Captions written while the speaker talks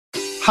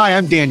Hi,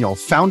 I'm Daniel,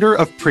 founder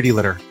of Pretty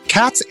Litter.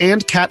 Cats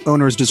and cat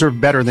owners deserve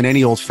better than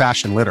any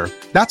old-fashioned litter.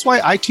 That's why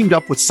I teamed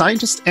up with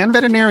scientists and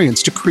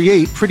veterinarians to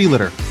create Pretty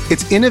Litter.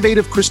 Its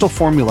innovative crystal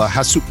formula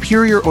has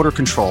superior odor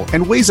control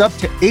and weighs up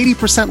to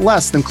 80%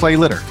 less than clay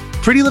litter.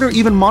 Pretty Litter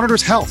even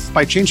monitors health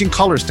by changing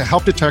colors to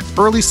help detect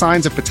early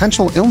signs of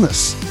potential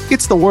illness.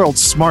 It's the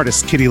world's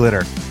smartest kitty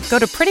litter. Go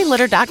to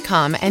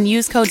prettylitter.com and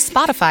use code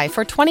SPOTIFY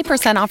for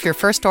 20% off your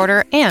first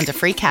order and a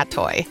free cat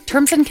toy.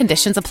 Terms and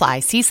conditions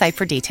apply. See site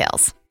for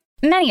details.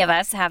 Many of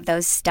us have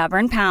those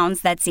stubborn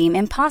pounds that seem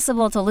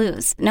impossible to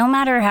lose, no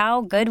matter how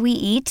good we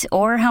eat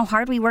or how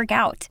hard we work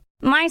out.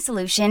 My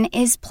solution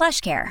is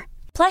PlushCare.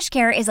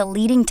 PlushCare is a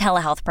leading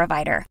telehealth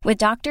provider with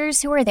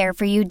doctors who are there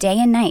for you day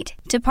and night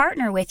to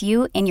partner with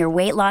you in your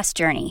weight loss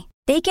journey.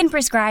 They can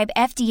prescribe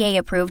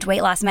FDA-approved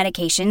weight loss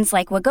medications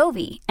like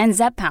Wegovy and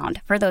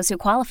Zepbound for those who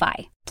qualify.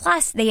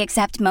 Plus, they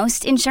accept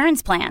most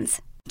insurance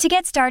plans. To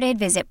get started,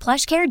 visit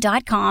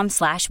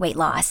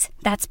plushcare.com/weightloss.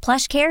 That's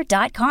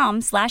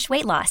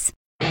plushcare.com/weightloss.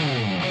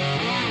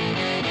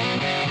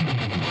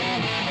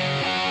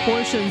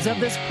 Portions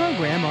of this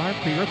program are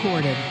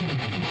pre-recorded.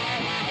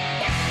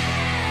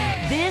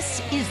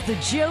 This is the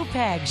Joe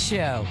Pags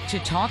Show. To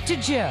talk to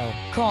Joe,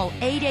 call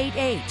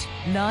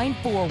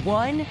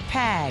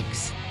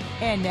 888-941-PAGS.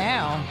 And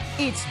now,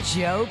 it's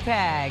Joe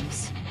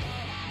Pags.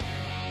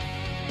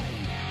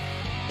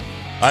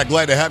 All right,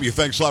 glad to have you.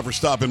 Thanks a lot for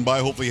stopping by.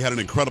 Hopefully you had an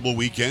incredible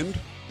weekend.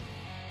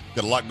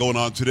 Got a lot going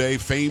on today.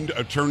 Famed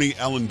attorney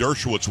Alan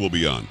Dershowitz will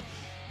be on.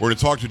 We're going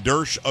to talk to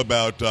Dersh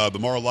about the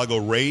Mar-a-Lago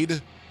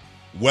raid,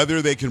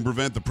 whether they can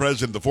prevent the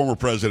president, the former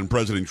president,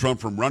 President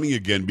Trump, from running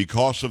again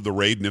because of the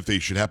raid, and if they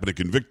should happen to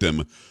convict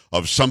him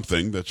of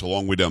something. That's a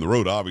long way down the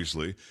road,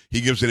 obviously.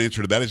 He gives an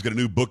answer to that. He's got a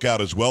new book out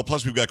as well.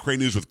 Plus, we've got Crane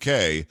News with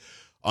Kay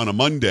on a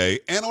Monday.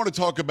 And I want to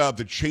talk about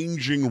the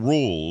changing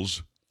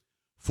rules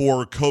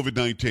for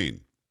COVID-19.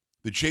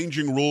 The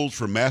changing rules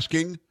for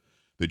masking,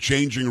 the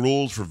changing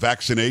rules for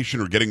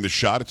vaccination or getting the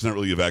shot. It's not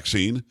really a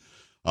vaccine.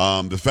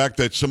 The fact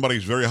that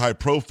somebody's very high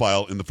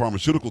profile in the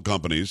pharmaceutical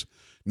companies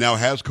now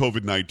has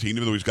COVID-19,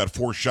 even though he's got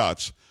 4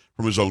 shots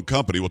from his own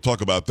company. We'll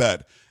talk about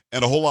that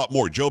and a whole lot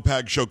more. Joe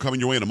Pags Show coming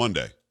your way on a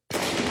Monday.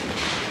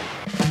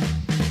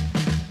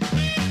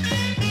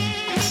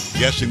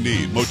 Yes,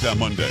 indeed. Motown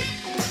Monday.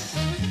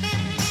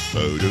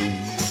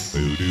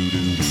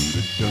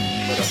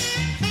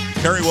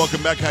 Carrie,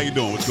 welcome back. How you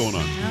doing? What's going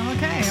on? I'm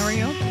okay. How are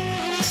you?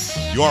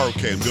 You are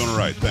okay. I'm doing all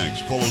right. Thanks.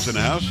 Polo's in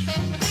the house.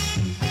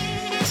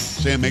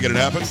 Sam making it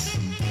happen.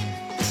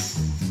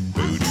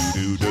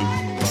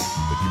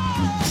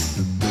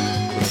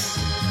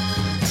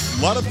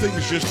 A lot of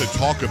things just to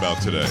talk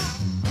about today.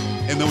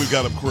 And then we've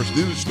got, of course,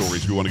 news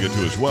stories we want to get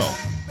to as well.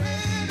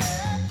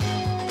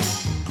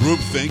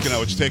 Groupthink and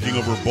how it's taking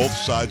over both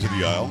sides of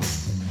the aisle.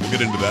 We'll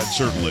get into that,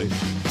 certainly.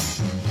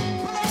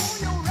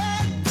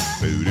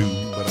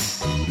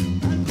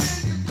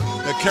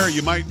 Now, Carrie,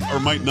 you might or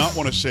might not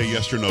want to say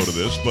yes or no to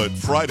this, but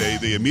Friday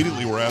they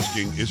immediately were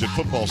asking, is it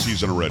football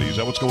season already? Is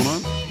that what's going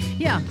on?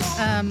 Yeah.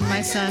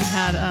 My son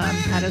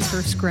had his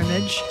first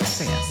scrimmage,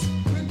 so yes.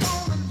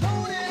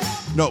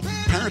 No,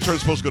 parents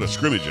aren't supposed to go to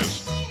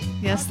scrimmages.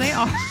 Yes, they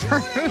are. Who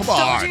Come told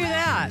on. you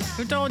that?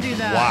 Who told you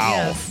that? Wow.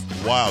 Yes.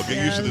 Wow.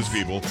 Get used to this,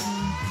 people.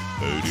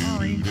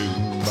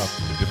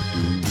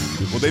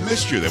 Well, they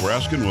missed you. They were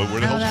asking, where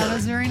the hell's that Carrie?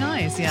 was very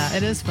nice. Yeah,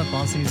 it is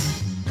football season.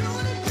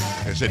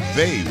 I said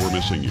they were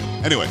missing you.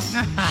 Anyway,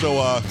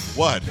 so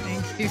what?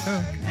 Thank you.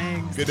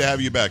 Thanks. Good to have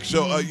you back.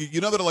 So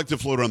you know that I like to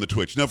float around the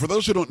Twitch. Now, for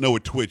those who don't know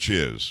what Twitch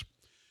is,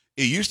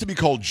 it used to be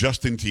called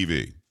Justin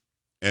TV.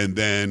 And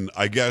then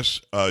I guess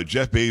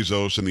Jeff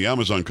Bezos and the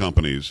Amazon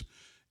companies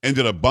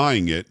ended up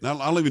buying it. Now,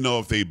 I don't even know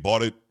if they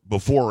bought it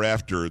before or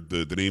after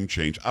the name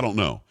change. I don't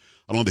know.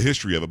 I don't know the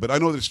history of it, but I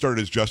know that it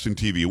started as Justin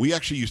TV. We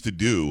actually used to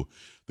do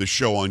the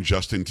show on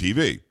Justin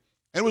TV.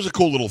 And it was a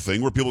cool little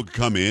thing where people could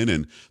come in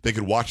and they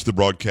could watch the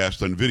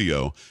broadcast on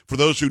video. For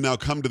those who now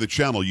come to the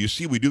channel, you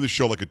see we do the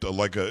show like a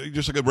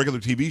regular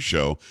TV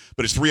show,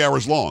 but it's 3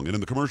 hours long. And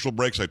in the commercial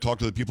breaks, I talk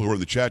to the people who are in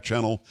the chat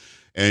channel,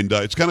 and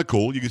it's kind of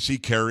cool. You can see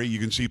Carrie, you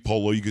can see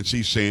Polo, you can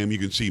see Sam, you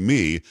can see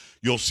me.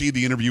 You'll see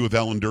the interview with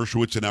Alan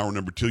Dershowitz in hour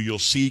number 2. You'll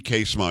see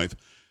Kay Smythe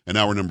in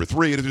hour number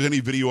 3. And if there's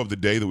any video of the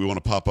day that we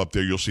want to pop up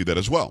there, you'll see that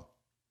as well.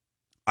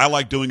 I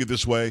like doing it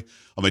this way.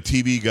 I'm a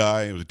TV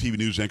guy. I was a TV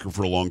news anchor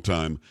for a long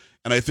time.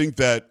 And I think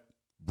that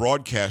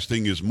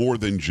broadcasting is more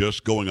than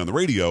just going on the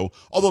radio,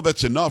 although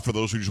that's enough for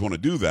those who just want to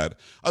do that.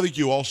 I think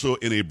you also,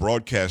 in a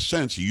broadcast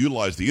sense, you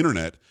utilize the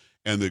internet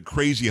and the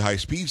crazy high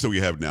speeds that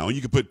we have now, and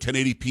you can put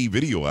 1080p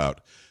video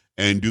out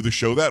and do the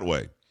show that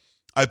way.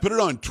 I put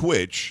it on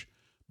Twitch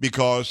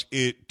because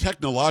it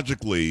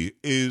technologically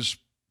is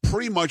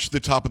pretty much the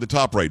top of the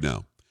top right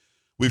now.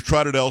 We've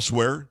tried it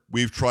elsewhere.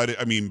 We've tried it,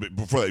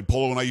 before that,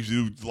 Polo and I used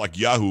to do like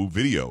Yahoo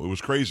video. It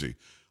was crazy.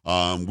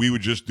 We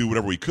would just do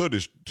whatever we could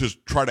to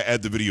just try to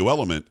add the video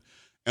element,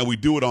 and we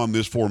do it on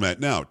this format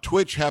now.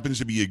 Twitch happens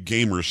to be a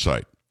gamer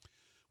site.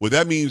 What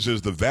that means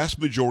is the vast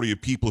majority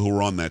of people who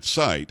are on that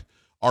site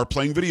are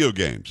playing video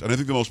games. And I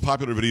think the most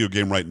popular video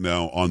game right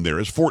now on there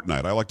is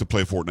Fortnite. I like to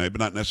play Fortnite, but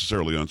not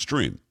necessarily on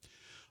stream.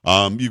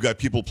 You've got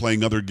people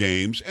playing other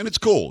games, and it's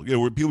cool.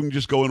 Where people can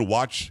just go and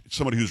watch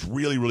somebody who's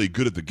really, really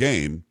good at the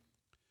game.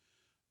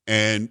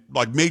 And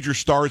like major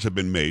stars have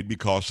been made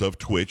because of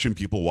Twitch and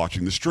people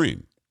watching the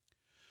stream.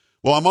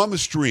 Well, I'm on the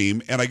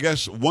stream, and I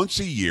guess once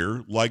a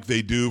year, like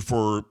they do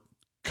for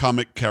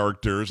comic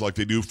characters, like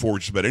they do for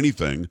just about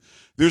anything,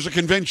 there's a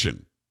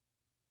convention.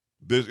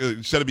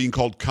 Instead of being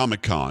called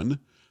Comic-Con,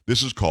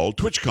 this is called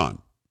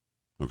TwitchCon,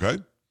 okay?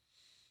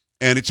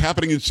 And it's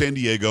happening in San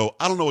Diego.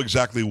 I don't know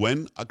exactly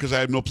when because I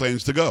have no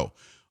plans to go.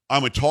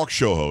 I'm a talk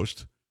show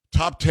host,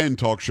 top 10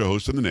 talk show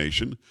host in the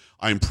nation.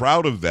 I'm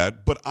proud of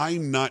that, but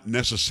I'm not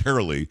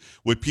necessarily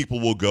what people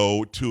will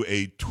go to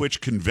a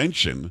Twitch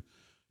convention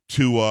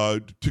to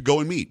go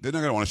and meet. They're not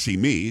going to want to see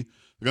me.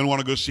 They're going to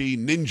want to go see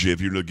Ninja if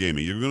you're into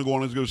gaming. You're going to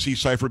want to go see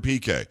Cypher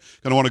PK.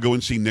 Going to want to go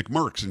and see Nick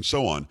Merckx and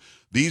so on.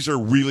 These are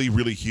really,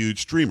 really huge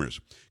streamers.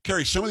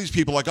 Carrie, some of these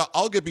people, like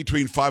I'll get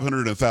between 500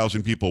 and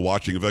 1,000 people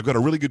watching. If I've got a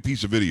really good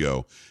piece of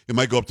video, it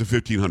might go up to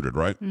 1,500,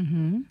 right?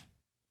 Mm-hmm.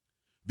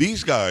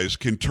 These guys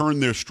can turn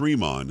their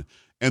stream on,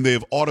 and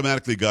they've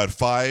automatically got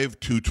 5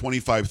 to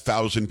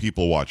 25,000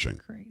 people watching.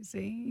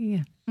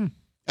 Crazy.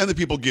 And the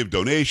people give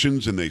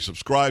donations, and they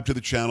subscribe to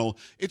the channel.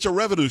 It's a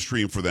revenue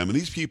stream for them, and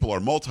these people are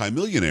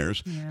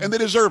multimillionaires, and they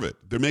deserve it.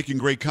 They're making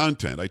great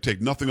content. I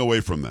take nothing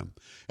away from them.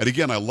 And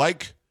again, I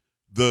like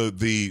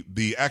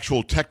the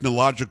actual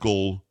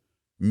technological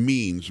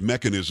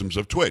mechanisms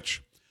of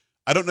Twitch.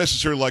 I don't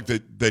necessarily like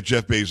that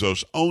Jeff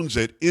Bezos owns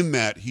it, in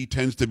that he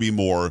tends to be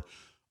more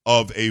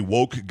of a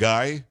woke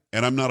guy,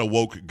 and I'm not a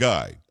woke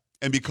guy.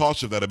 And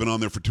because of that, I've been on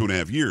there for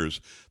 2.5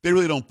 years. They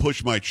really don't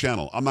push my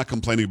channel. I'm not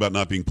complaining about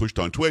not being pushed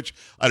on Twitch.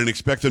 I didn't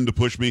expect them to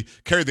push me.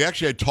 Carrie, they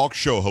actually had talk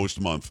show host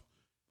month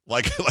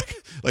like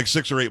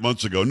 6 or 8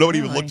 months ago. Nobody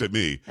even looked at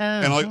me.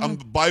 And I'm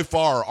by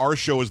far, our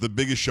show is the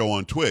biggest show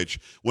on Twitch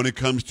when it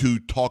comes to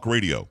talk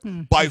radio.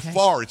 By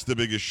far, it's the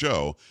biggest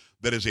show.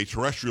 That is a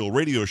terrestrial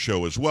radio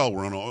show as well.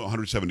 We're on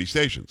 170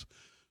 stations.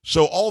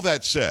 So all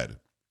that said,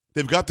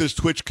 they've got this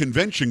Twitch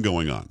convention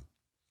going on,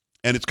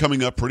 and it's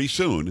coming up pretty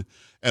soon.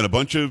 And a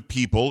bunch of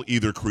people,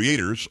 either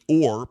creators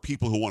or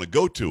people who want to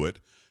go to it,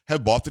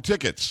 have bought the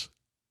tickets.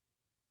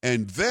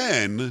 And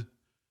then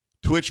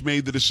Twitch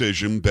made the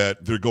decision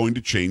that they're going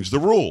to change the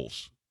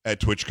rules at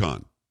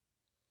TwitchCon.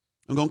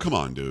 I'm going, come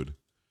on, dude.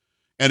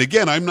 And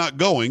again, I'm not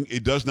going.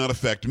 It does not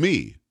affect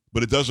me,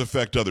 but it does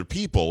affect other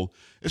people,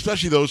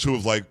 especially those who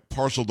have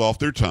parceled off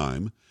their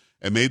time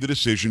and made the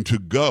decision to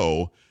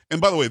go. And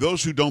by the way,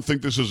 those who don't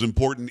think this is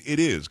important, it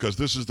is, because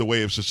this is the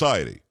way of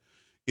society.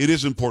 It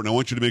is important. I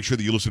want you to make sure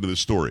that you listen to this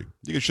story.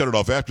 You can shut it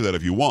off after that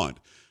if you want,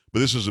 but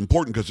this is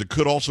important because it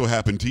could also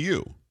happen to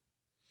you.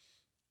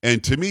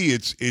 And to me,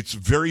 it's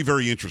very,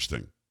 very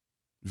interesting.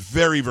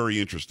 Very, very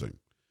interesting.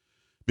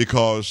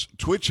 Because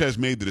Twitch has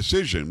made the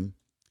decision,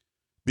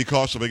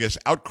 because of, I guess,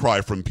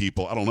 outcry from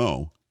people, I don't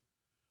know,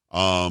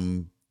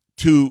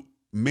 to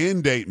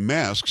mandate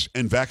masks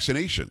and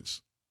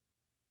vaccinations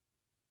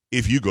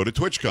if you go to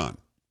TwitchCon.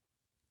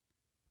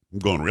 I'm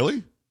going,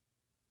 really?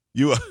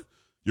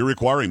 You're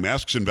requiring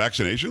masks and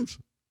vaccinations?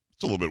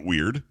 It's a little bit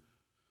weird.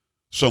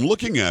 So I'm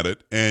looking at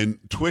it, and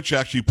Twitch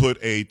actually put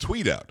a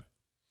tweet out.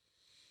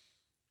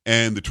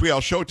 And the tweet, I'll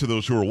show it to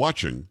those who are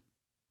watching.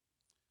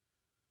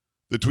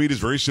 The tweet is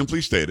very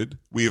simply stated: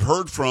 we have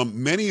heard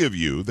from many of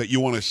you that you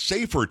want a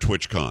safer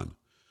TwitchCon,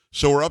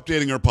 so we're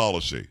updating our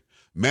policy.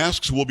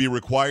 Masks will be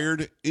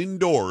required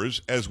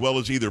indoors, as well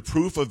as either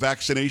proof of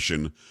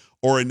vaccination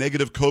or a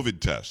negative COVID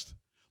test.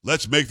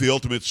 Let's make the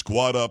ultimate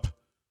squad up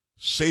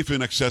safe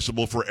and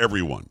accessible for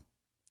everyone.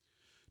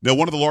 Now,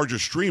 one of the larger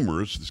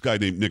streamers, this guy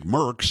named Nick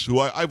Merckx, who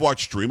I've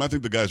watched stream. I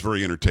think the guy's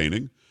very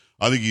entertaining.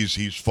 I think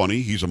he's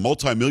funny. He's a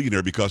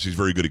multimillionaire because he's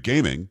very good at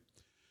gaming,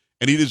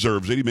 and he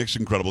deserves it. He makes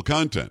incredible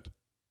content.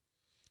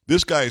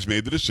 This guy has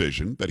made the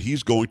decision that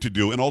he's going to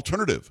do an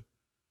alternative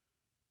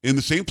in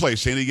the same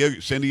place, San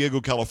Diego,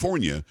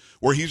 California,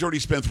 where he's already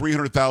spent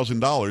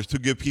 $300,000 to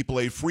give people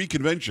a free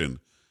convention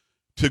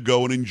to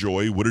go and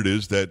enjoy what it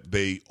is that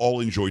they all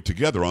enjoy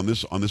together on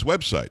this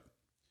website.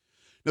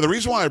 Now, the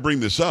reason why I bring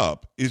this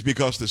up is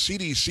because the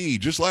CDC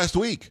just last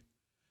week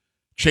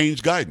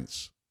changed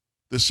guidance.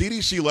 The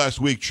CDC last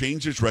week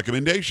changed its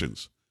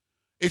recommendations.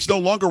 It's no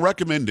longer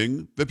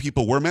recommending that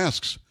people wear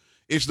masks.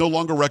 It's no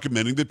longer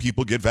recommending that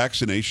people get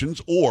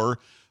vaccinations, or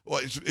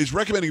it's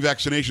recommending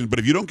vaccinations, but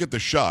if you don't get the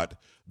shot,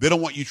 they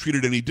don't want you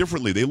treated any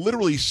differently. They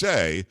literally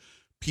say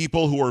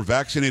people who are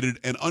vaccinated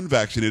and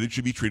unvaccinated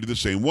should be treated the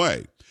same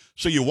way.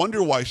 So you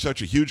wonder why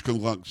such a huge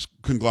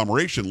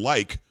conglomeration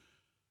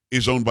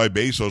is owned by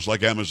Bezos,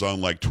 like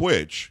Amazon, like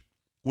Twitch,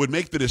 would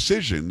make the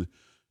decision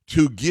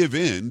to give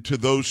in to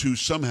those who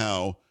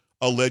somehow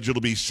allege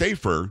it'll be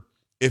safer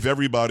if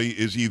everybody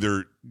is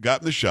either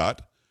gotten the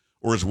shot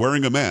or is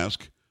wearing a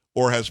mask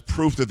or has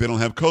proof that they don't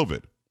have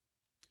COVID.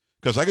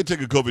 Because I could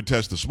take a COVID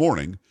test this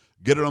morning,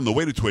 get it on the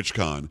way to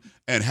TwitchCon,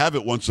 and have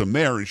it once I'm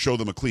there and show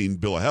them a clean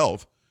bill of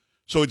health.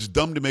 So it's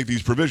dumb to make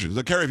these provisions.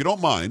 Now, Carrie, if you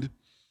don't mind,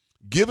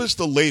 give us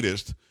the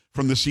latest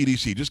from the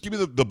CDC? Just give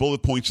me the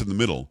bullet points in the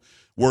middle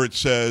where it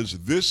says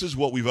this is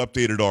what we've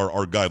updated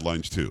our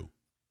guidelines to.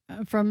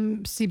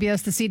 From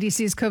CBS, the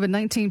CDC's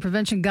COVID-19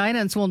 prevention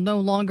guidance will no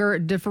longer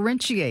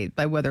differentiate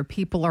by whether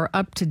people are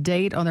up to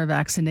date on their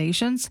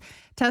vaccinations.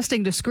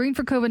 Testing to screen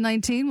for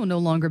COVID-19 will no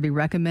longer be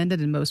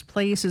recommended in most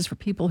places for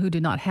people who do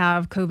not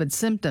have COVID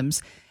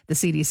symptoms. The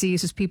CDC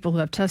says people who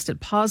have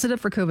tested positive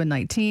for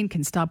COVID-19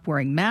 can stop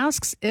wearing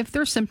masks if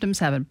their symptoms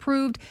have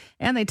improved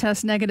and they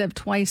test negative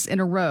twice in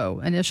a row,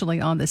 initially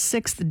on the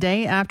 6th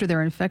day after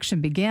their infection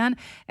began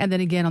and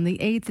then again on the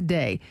 8th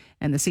day.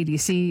 And the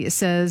CDC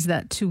says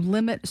that to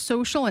limit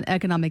social and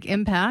economic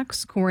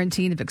impacts,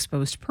 quarantine of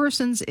exposed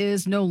persons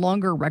is no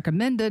longer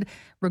recommended,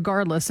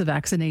 regardless of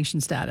vaccination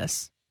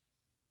status.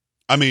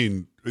 I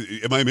mean,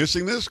 am I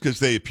missing this? Because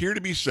they appear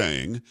to be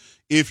saying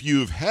if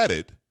you've had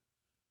it,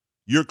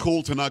 you're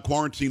cool to not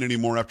quarantine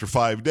anymore after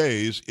 5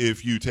 days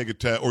if you take a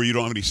test or you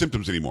don't have any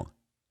symptoms anymore.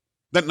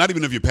 Not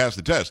even if you pass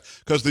the test,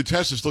 because the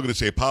test is still going to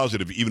say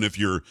positive even if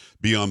you're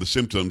beyond the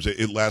symptoms.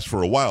 It lasts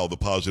for a while, the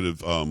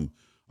positive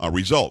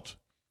result.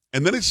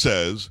 And then it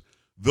says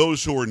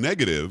those who are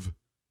negative,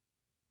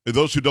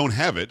 those who don't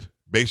have it,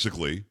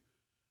 basically,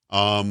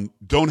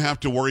 don't have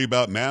to worry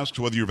about masks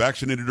whether you're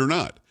vaccinated or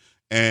not.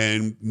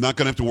 And not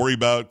going to have to worry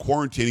about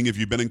quarantining if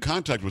you've been in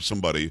contact with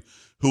somebody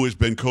who has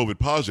been COVID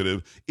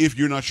positive if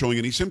you're not showing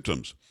any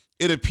symptoms.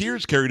 It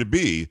appears, Carrie, to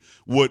be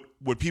what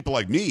people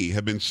like me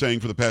have been saying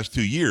for the past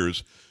 2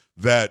 years,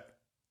 that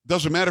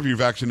doesn't matter if you're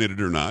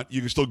vaccinated or not. You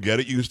can still get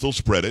it. You can still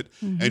spread it.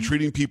 Mm-hmm. And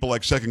treating people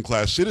like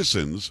second-class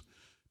citizens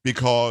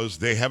because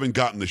they haven't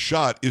gotten the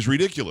shot is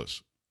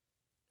ridiculous.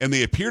 And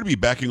they appear to be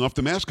backing off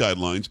the mask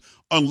guidelines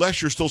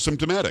unless you're still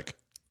symptomatic.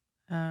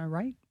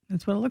 Right.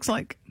 That's what it looks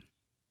like.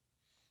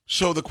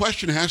 So the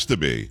question has to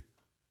be,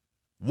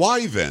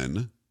 why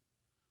then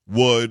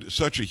would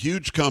such a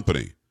huge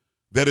company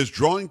that is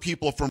drawing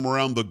people from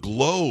around the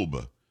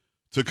globe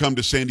to come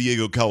to San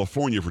Diego,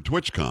 California for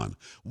TwitchCon,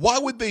 why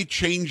would they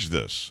change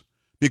this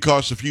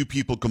because a few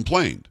people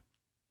complained?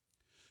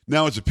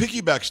 Now, as a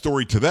piggyback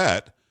story to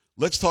that,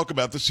 let's talk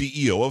about the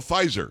CEO of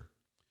Pfizer.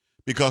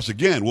 Because,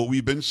 again, what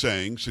we've been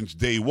saying since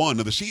day one,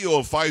 now the CEO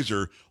of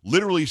Pfizer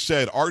literally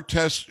said our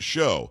tests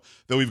show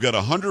that we've got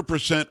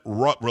 100%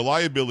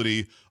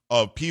 reliability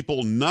of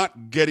people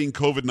not getting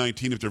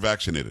COVID-19 if they're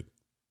vaccinated.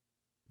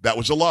 That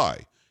was a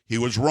lie. He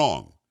was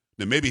wrong.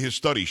 Now, maybe his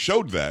study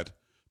showed that,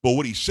 but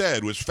what he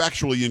said was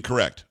factually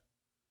incorrect.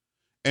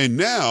 And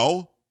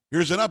now,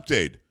 here's an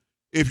update.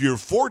 If you're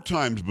 4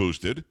 times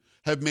boosted,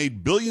 have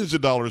made billions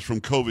of dollars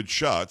from COVID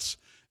shots,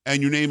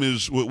 and your name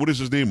is, what is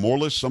his name,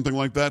 Morlis, something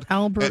like that?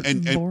 Albert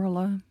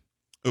Bourla.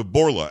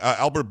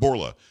 Albert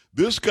Bourla.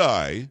 This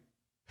guy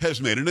has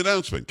made an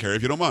announcement, Carrie,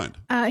 if you don't mind.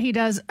 He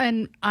does,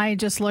 and I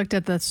just looked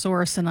at the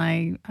source, and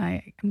I'm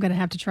going to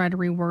have to try to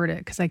reword it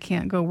because I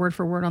can't go word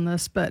for word on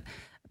this, but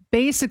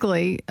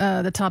basically,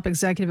 the top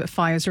executive at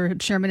Pfizer,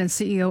 Chairman and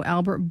CEO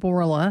Albert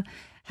Bourla,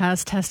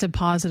 has tested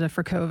positive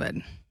for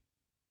COVID.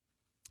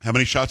 How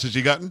many shots has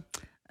he gotten?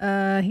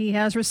 He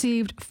has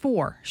received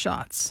 4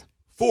 shots.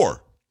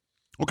 4?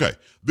 Okay.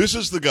 This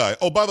is the guy.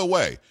 Oh, by the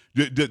way,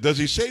 does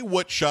he say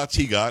what shots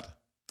he got?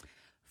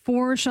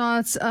 4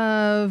 shots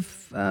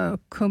of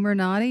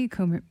Comirnaty.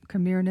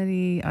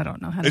 I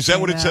don't know how to say that. Is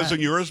that what it says on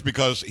yours?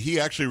 Because he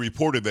actually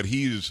reported that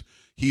he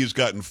has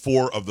gotten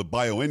 4 of the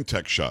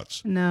BioNTech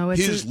shots. No,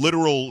 it's his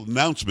literal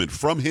announcement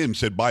from him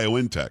said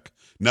BioNTech.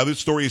 Now this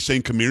story is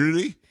saying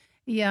Comirnaty?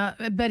 Yeah,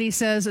 but he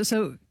says,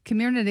 so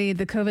Comirnaty,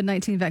 the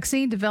COVID-19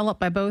 vaccine developed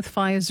by both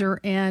Pfizer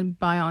and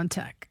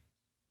BioNTech.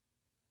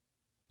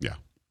 Yeah.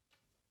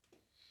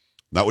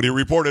 Not what he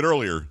reported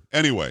earlier.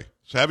 Anyway,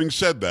 so having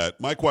said that,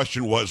 my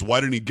question was,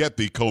 why didn't he get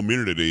the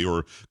Comirnaty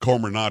or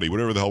Comirnaty,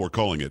 whatever the hell we're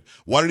calling it?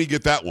 Why didn't he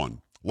get that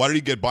one? Why did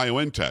he get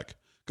BioNTech?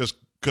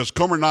 Because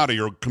Comirnaty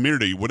or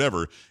Comirnaty,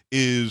 whatever,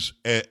 is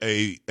an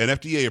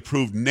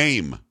FDA-approved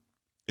name.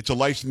 It's a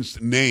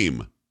licensed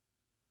name.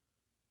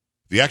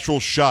 The actual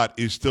shot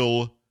is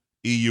still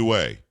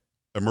EUA,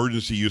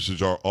 Emergency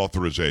Usage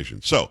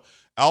Authorization. So,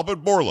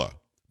 Albert Bourla,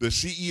 the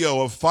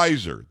CEO of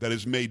Pfizer, that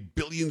has made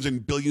billions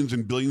and billions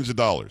and billions of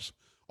dollars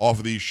off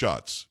of these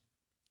shots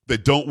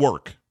that don't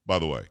work, by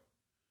the way.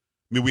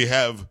 I mean, we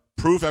have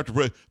proof after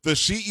proof. The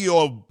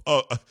CEO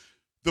of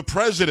the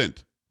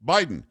president,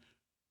 Biden,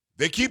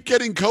 they keep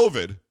getting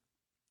COVID,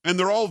 and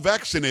they're all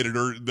vaccinated,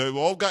 or they've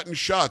all gotten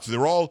shots.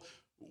 They're all,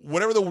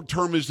 whatever the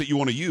term is that you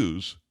want to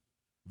use,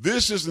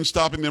 this isn't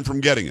stopping them from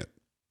getting it.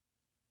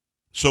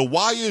 So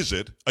why is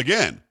it,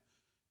 again,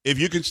 if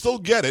you can still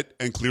get it,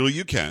 and clearly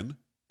you can,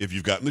 if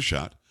you've gotten the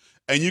shot,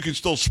 and you can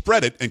still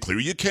spread it, and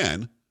clearly you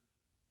can,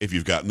 if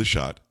you've gotten the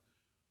shot,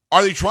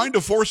 are they trying to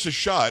force a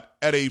shot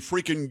at a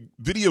freaking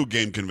video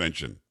game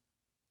convention?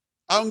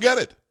 I don't get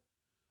it.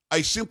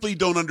 I simply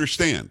don't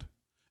understand.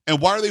 And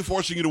why are they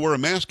forcing you to wear a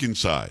mask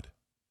inside?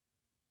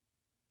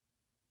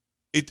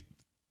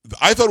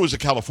 I thought it was a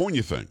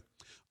California thing.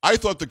 I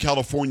thought that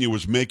California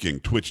was making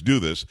Twitch do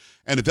this.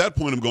 And at that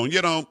point, I'm going,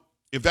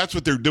 if that's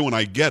what they're doing,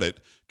 I get it.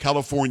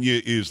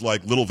 California is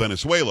like little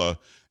Venezuela,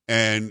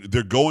 and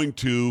they're going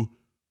to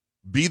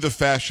be the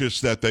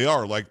fascists that they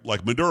are,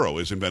 like Maduro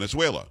is in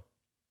Venezuela.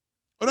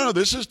 Oh, no,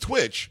 this is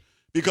Twitch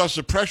because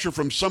of pressure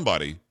from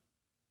somebody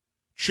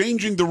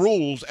changing the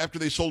rules after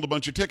they sold a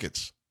bunch of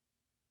tickets.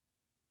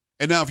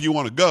 And now if you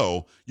want to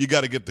go, you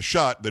got to get the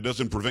shot that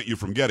doesn't prevent you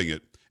from getting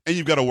it, and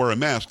you've got to wear a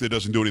mask that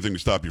doesn't do anything to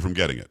stop you from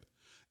getting it.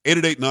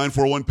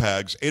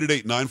 888-941-PAGS,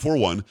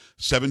 888-941-7247,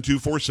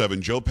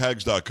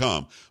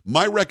 joepags.com.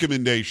 My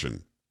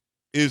recommendation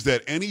is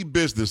that any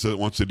business that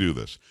wants to do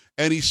this,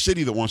 any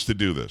city that wants to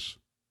do this,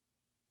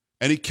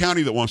 any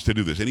county that wants to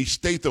do this, any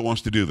state that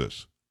wants to do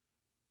this,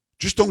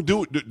 just don't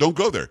do it. Don't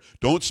go there.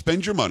 Don't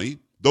spend your money.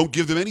 Don't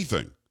give them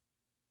anything.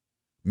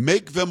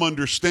 Make them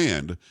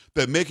understand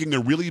that making a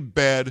really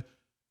bad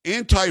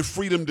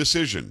anti-freedom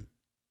decision,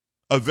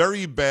 a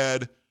very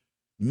bad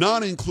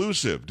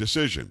non-inclusive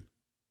decision,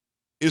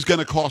 is going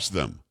to cost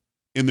them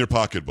in their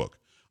pocketbook.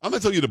 I'm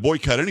not telling you to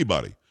boycott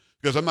anybody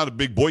because I'm not a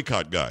big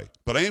boycott guy,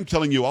 but I am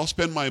telling you I'll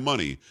spend my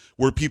money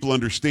where people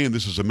understand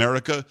this is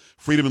America,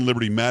 freedom and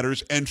liberty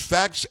matters, and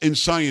facts and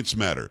science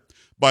matter.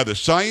 By the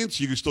science,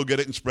 you can still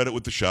get it and spread it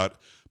with the shot.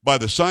 By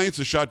the science,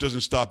 the shot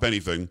doesn't stop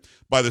anything.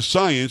 By the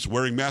science,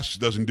 wearing masks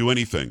doesn't do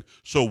anything.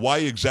 So why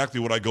exactly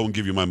would I go and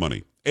give you my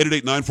money?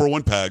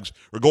 888-941-PAGS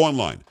or go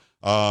online.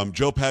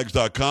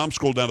 joepags.com.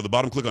 Scroll down to the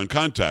bottom, click on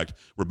contact.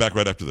 We're back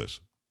right after this.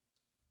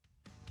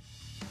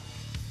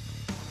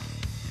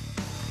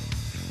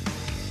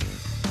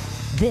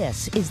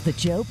 This is the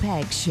Joe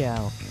Pags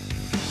Show.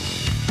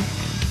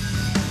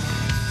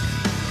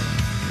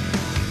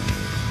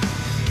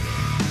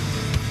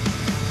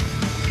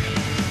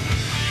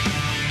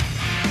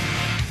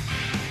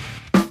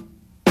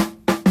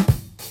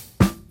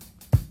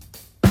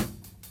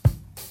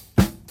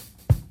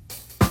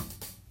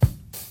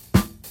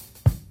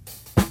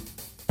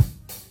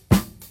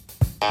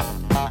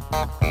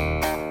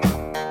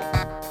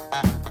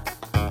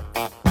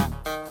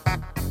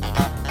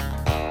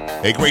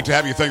 Hey, great to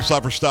have you. Thanks a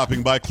lot for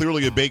stopping by.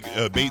 Clearly a bait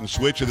and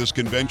switch at this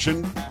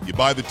convention. You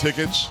buy the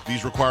tickets.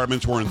 These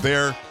requirements weren't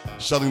there.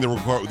 Suddenly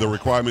the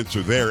requirements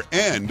are there.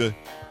 And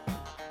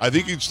I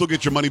think you'd still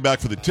get your money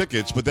back for the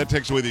tickets, but that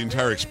takes away the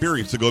entire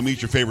experience to go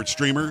meet your favorite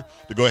streamer,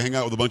 to go hang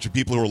out with a bunch of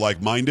people who are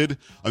like-minded.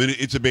 I mean,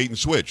 it's a bait and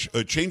switch.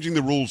 Changing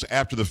the rules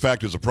after the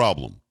fact is a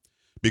problem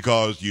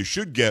because you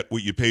should get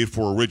what you paid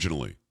for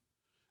originally.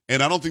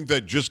 And I don't think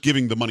that just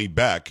giving the money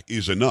back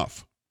is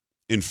enough.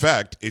 In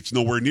fact, it's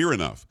nowhere near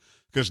enough.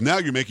 Because now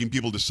you're making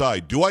people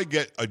decide, do I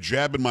get a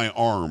jab in my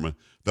arm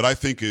that I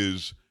think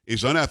is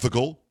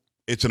unethical?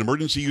 It's an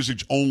emergency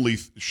usage only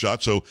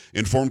shot, so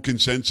informed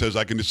consent says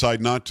I can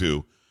decide not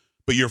to.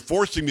 But you're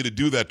forcing me to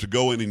do that to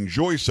go and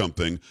enjoy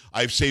something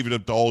I've saved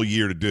up all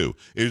year to do.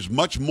 It is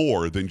much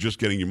more than just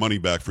getting your money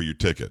back for your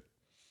ticket.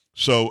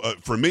 So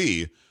for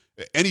me,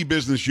 any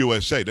business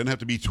USA, doesn't have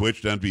to be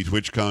Twitch, doesn't have to be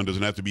TwitchCon,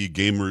 doesn't have to be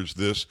gamers,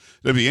 this,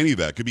 doesn't have to be any of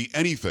that. It could be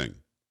anything.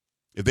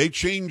 If they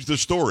change the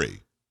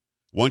story,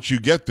 once you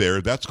get there,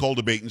 that's called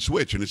a bait and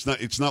switch, and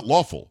it's not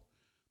lawful.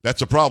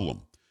 That's a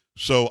problem.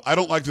 So I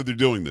don't like that they're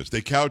doing this.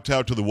 They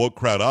kowtow to the woke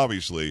crowd,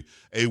 obviously,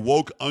 a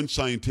woke,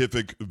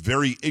 unscientific,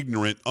 very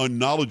ignorant,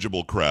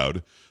 unknowledgeable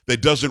crowd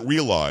that doesn't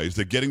realize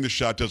that getting the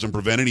shot doesn't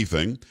prevent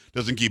anything,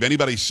 doesn't keep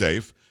anybody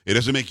safe. It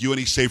doesn't make you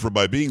any safer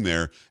by being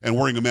there, and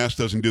wearing a mask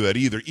doesn't do that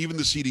either. Even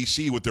the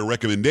CDC, with their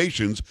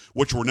recommendations,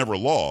 which were never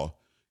law,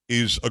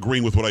 is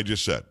agreeing with what I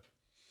just said.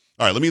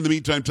 All right, let me in the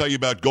meantime tell you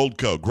about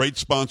Goldco, great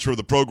sponsor of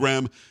the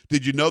program.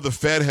 Did you know the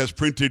Fed has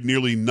printed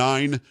nearly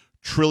 $9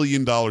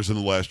 trillion in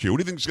the last year? What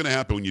do you think is going to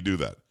happen when you do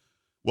that?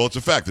 Well, it's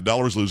a fact. The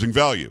dollar is losing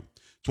value.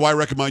 That's why I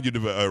recommend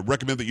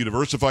that you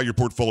diversify your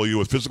portfolio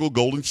with physical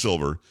gold and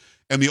silver.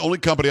 And the only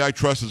company I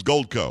trust is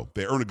Goldco.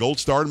 They earn a gold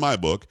star in my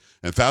book,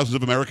 and thousands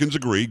of Americans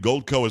agree.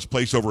 Goldco has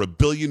placed over $1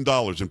 billion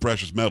in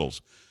precious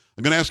metals.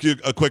 I'm going to ask you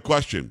a quick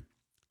question.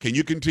 Can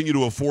you continue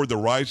to afford the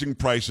rising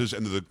prices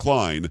and the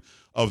decline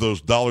of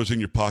those dollars in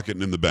your pocket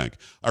and in the bank?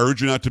 I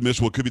urge you not to miss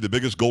what could be the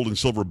biggest gold and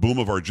silver boom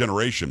of our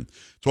generation.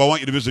 So I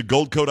want you to visit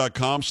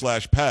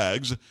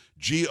goldco.com/PAGS,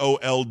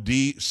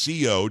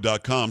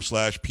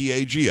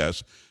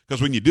 goldco.com/PAGS,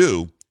 because when you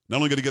do, not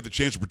only going to get the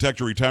chance to protect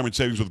your retirement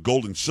savings with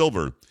gold and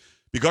silver,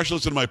 because you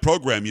listen to my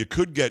program, you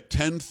could get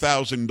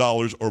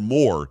 $10,000 or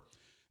more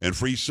in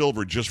free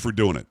silver just for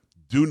doing it.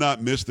 Do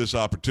not miss this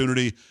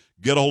opportunity.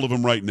 Get a hold of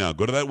them right now.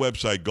 Go to that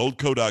website,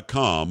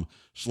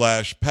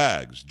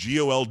 goldco.com/PAGS,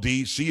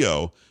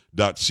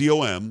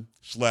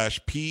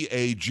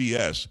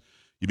 goldco.com/PAGS.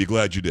 You'd be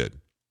glad you did.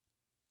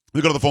 Let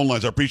me go to the phone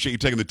lines. I appreciate you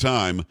taking the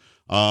time.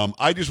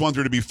 I just want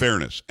there to be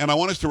fairness, and I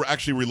want us to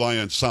actually rely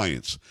on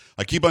science.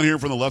 I keep on hearing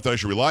from the left that I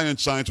should rely on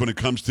science when it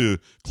comes to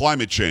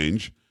climate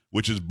change,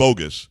 which is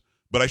bogus,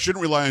 but I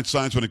shouldn't rely on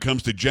science when it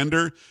comes to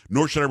gender,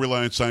 nor should I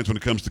rely on science when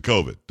it comes to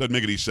COVID. Doesn't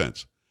make any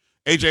sense.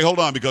 AJ, hold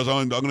on, because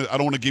I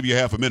don't want to give you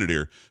half a minute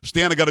here.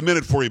 Stan, I got a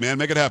minute for you, man.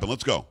 Make it happen.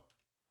 Let's go.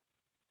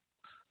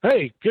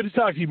 Hey, good to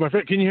talk to you, my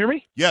friend. Can you hear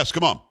me? Yes,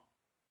 come on.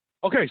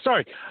 Okay,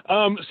 sorry.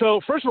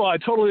 So first of all, I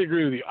totally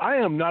agree with you. I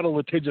am not a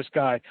litigious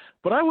guy,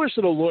 but I wish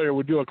that a lawyer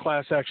would do a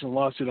class action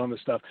lawsuit on this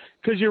stuff,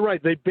 because you're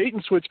right. They bait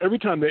and switch every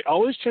time. They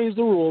always change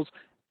the rules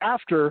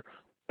after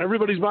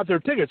everybody's bought their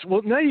tickets.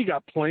 Well, now you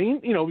got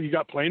plane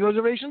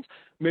reservations.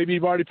 Maybe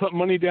you've already put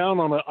money down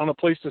on a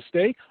place to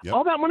stay. Yep.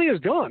 All that money is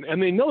gone,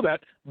 and they know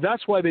that.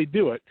 That's why they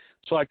do it.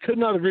 So I could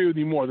not agree with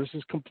you more.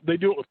 They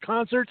do it with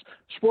concerts,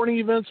 sporting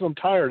events, and I'm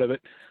tired of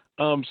it.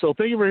 So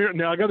thank you for hearing.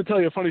 Now I got to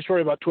tell you a funny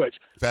story about Twitch.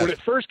 Fast. When it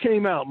first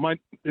came out,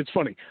 it's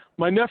funny.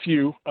 My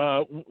nephew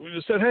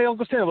said, "Hey,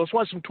 Uncle Stan, let's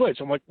watch some Twitch."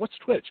 I'm like, "What's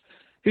Twitch?"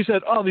 He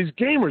said, "Oh, these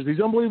gamers, these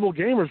unbelievable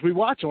gamers, we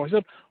watch them." I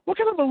said, "What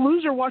kind of a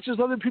loser watches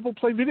other people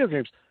play video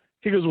games?"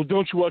 He goes, "Well,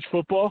 don't you watch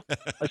football?"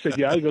 I said,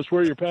 "Yeah." He goes,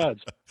 "Where are your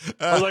pads?"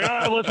 I was like, "All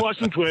right, let's watch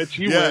some Twitch."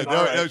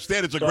 No,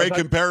 Stan, it's a great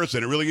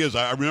comparison. It really is.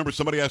 I remember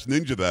somebody asked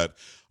Ninja that.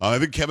 I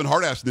think Kevin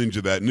Hart asked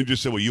Ninja that. Ninja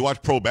said, "Well, you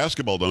watch pro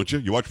basketball, don't you?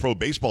 You watch pro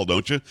baseball,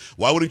 don't you?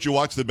 Why wouldn't you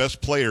watch the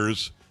best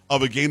players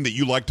of a game that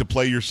you like to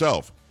play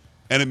yourself?"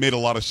 And it made a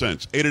lot of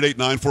sense.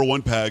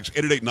 888-941-PAGS,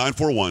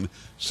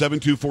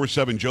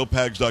 888-941-7247,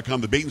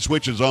 joepags.com. The bait and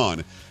switch is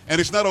on, and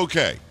it's not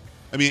okay.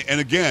 I mean, and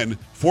again,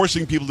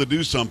 forcing people to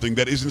do something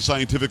that isn't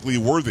scientifically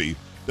worthy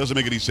doesn't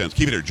make any sense.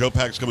 Keep it here. Joe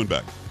Pags coming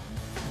back.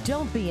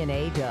 Don't be an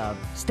A-dub.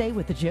 Stay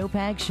with the Joe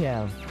Pag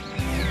Show.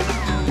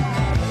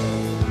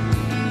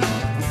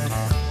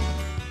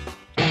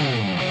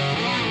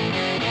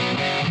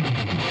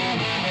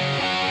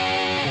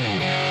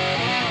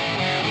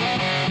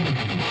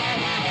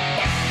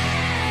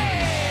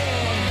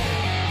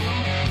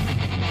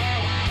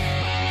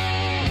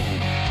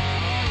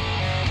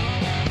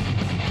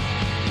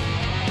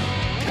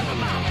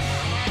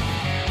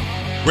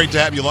 Great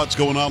to have you. Lots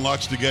going on,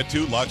 lots to get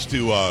to, lots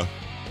to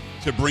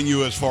bring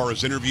you as far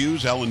as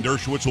interviews. Alan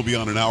Dershowitz will be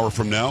on an hour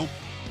from now.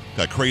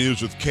 Got Cray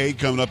News with Kay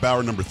coming up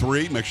hour number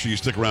 3. Make sure you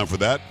stick around for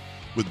that.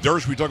 With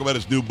Dersh, we talk about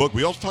his new book.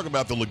 We also talk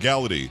about the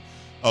legality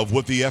of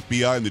what the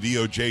FBI and the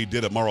DOJ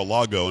did at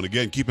Mar-a-Lago. And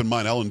again, keep in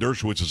mind, Alan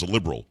Dershowitz is a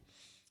liberal.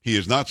 He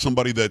is not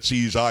somebody that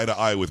sees eye to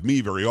eye with me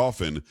very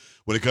often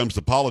when it comes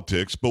to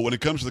politics. But when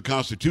it comes to the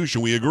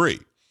Constitution, we agree.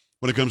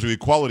 When it comes to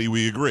equality,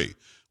 we agree.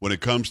 When it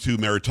comes to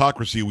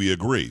meritocracy, we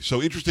agree.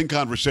 So interesting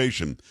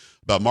conversation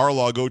about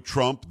Mar-a-Lago,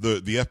 Trump,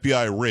 the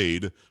FBI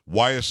raid,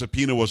 why a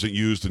subpoena wasn't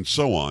used, and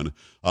so on.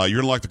 You're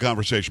going to like the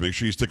conversation. Make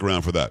sure you stick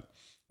around for that.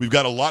 We've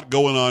got a lot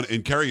going on.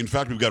 And, Carrie, in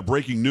fact, we've got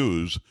breaking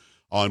news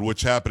on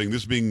what's happening.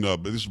 This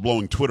is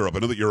blowing Twitter up. I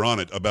know that you're on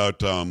it, about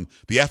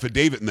the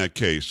affidavit in that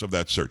case of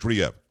that search. What do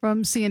you have?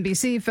 From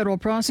CNBC, federal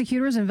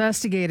prosecutors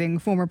investigating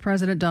former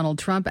President Donald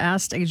Trump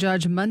asked a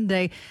judge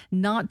Monday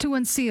not to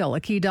unseal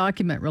a key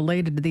document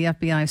related to the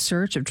FBI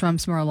search of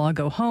Trump's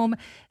Mar-a-Lago home,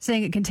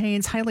 saying it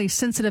contains highly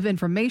sensitive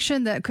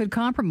information that could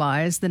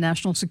compromise the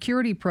national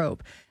security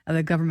probe.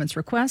 The government's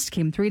request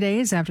came 3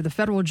 days after the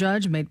federal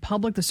judge made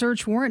public the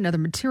search warrant and other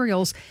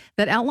materials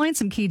that outline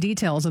some key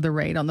details of the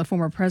raid on the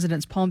former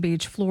president's Palm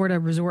Beach, Florida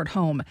resort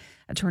home.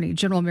 Attorney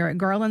General Merrick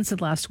Garland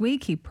said last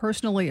week he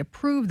personally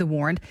approved the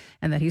warrant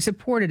and that he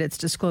supported its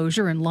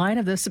disclosure in light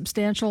of the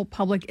substantial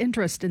public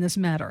interest in this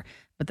matter.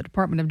 But the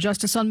Department of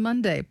Justice on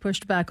Monday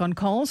pushed back on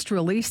calls to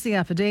release the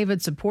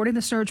affidavit supporting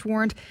the search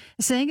warrant,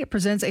 saying it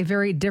presents a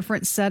very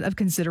different set of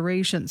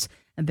considerations.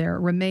 And there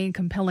remain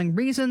compelling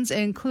reasons,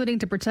 including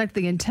to protect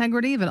the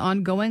integrity of an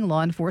ongoing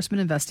law enforcement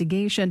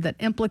investigation that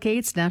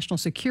implicates national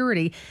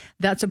security,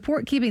 that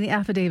support keeping the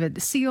affidavit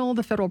sealed,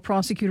 the federal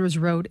prosecutors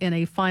wrote in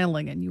a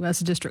filing in U.S.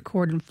 District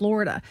Court in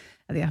Florida.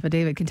 The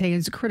affidavit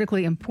contains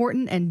critically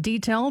important and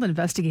detailed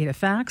investigative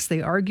facts,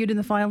 they argued in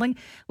the filing,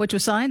 which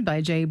was signed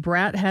by Jay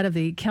Bratt, head of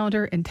the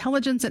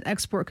Counterintelligence and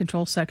Export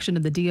Control Section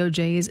of the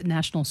DOJ's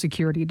National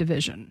Security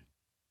Division.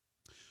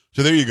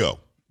 So there you go.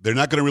 They're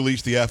not going to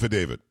release the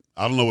affidavit.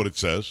 I don't know what it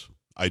says.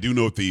 I do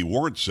know what the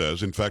warrant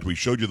says. In fact, we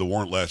showed you the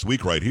warrant last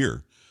week right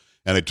here,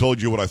 and I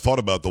told you what I thought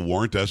about the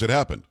warrant as it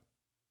happened.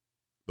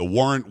 The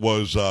warrant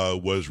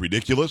was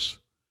ridiculous.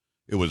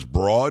 It was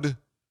broad.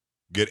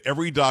 Get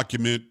every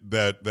document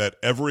that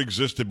ever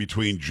existed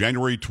between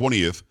January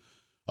 20th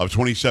of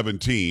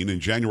 2017 and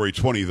January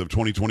 20th of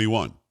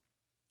 2021.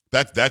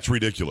 That's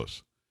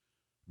ridiculous.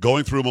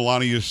 Going through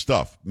Melania's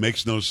stuff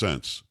makes no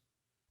sense.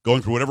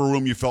 Going through whatever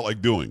room you felt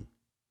like doing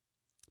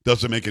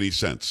doesn't make any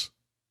sense.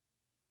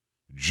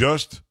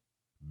 Just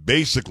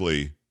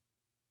basically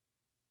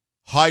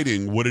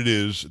hiding what it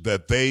is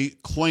that they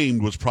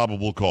claimed was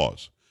probable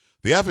cause.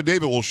 The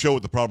affidavit will show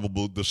what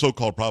the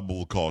so-called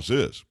probable cause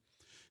is.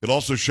 It'll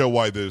also show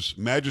why this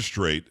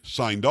magistrate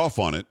signed off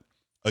on it,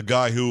 a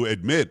guy who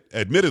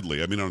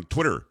admittedly, on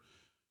Twitter,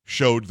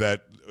 showed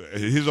that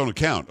his own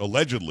account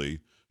allegedly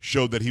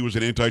showed that he was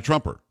an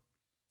anti-Trumper,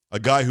 a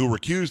guy who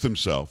recused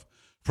himself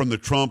from the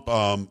Trump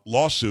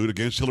lawsuit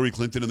against Hillary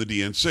Clinton and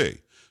the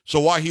DNC. So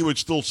why he would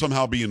still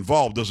somehow be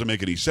involved doesn't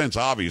make any sense,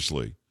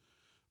 obviously.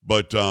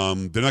 But they're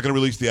not going to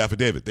release the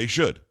affidavit. They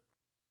should.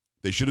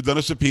 They should have done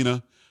a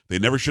subpoena. They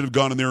never should have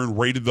gone in there and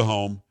raided the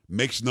home.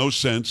 Makes no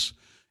sense.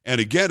 And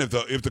again,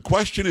 if the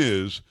question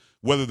is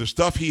whether the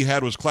stuff he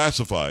had was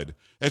classified,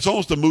 it's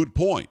almost a moot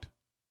point.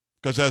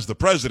 Because as the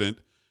president,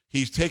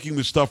 he's taking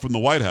the stuff from the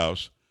White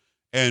House,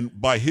 and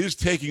by his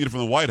taking it from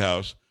the White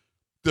House,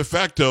 de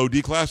facto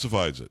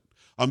declassifies it.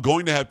 I'm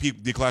going to have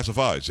people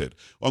declassifies it.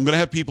 I'm going to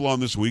have people on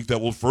this week that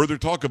will further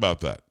talk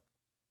about that.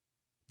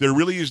 There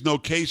really is no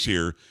case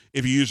here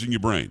if you're using your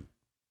brain.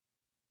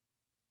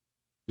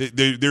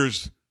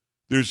 There's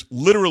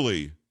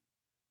literally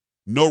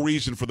no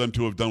reason for them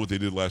to have done what they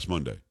did last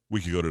Monday,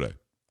 week ago today.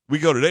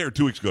 Week ago today or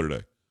 2 weeks ago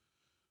today?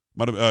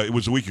 It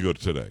was a week ago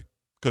today.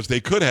 Because they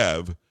could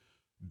have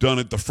done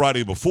it the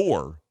Friday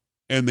before,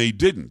 and they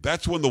didn't.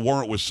 That's when the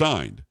warrant was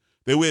signed.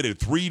 They waited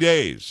 3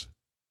 days.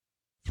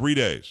 3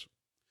 days.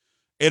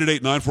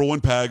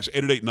 888-941-PAGS,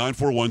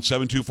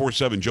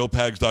 888-941-7247,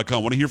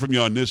 joepags.com. Want to hear from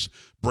you on this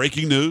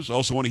breaking news.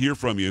 Also want to hear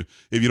from you.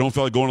 If you don't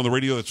feel like going on the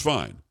radio, that's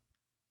fine.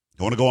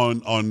 You want to go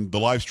on the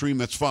live stream,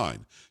 that's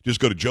fine. Just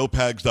go to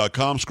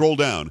joepags.com, scroll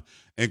down,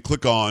 and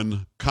click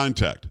on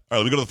Contact. All right,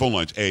 let me go to the phone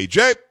lines.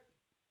 AJ.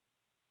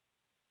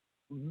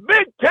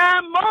 Big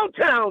time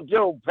Motown,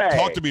 Joe Pags.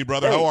 Talk to me,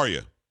 brother. How are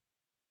you?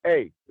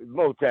 Hey,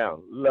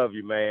 Motown, love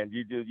you, man.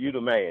 You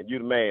the man. You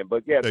the man.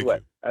 But guess Thank what?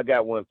 you. I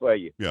got one for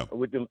you. Yeah.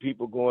 With them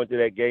people going to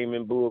that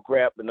gaming bull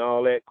crap and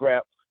all that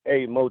crap.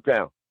 Hey,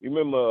 Motown, you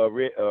remember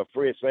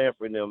Fred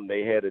Sanford and them?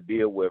 They had a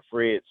deal where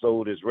Fred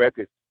sold his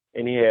records,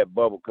 and he had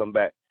Bubba come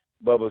back.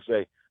 Bubba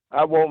say,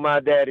 "I want my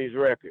daddy's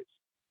records."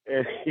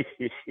 And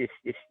he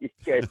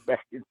came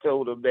back and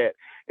told him that.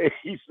 And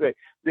he said,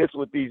 "This is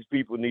what these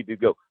people need to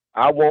go.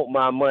 I want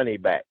my money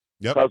back."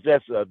 Yep. Because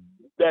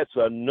that's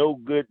a no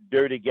good,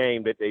 dirty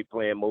game that they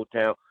play in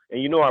Motown.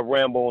 And you know I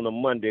ramble on a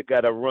Monday,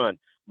 got to run.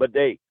 But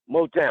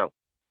Motown,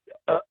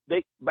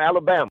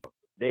 Alabama,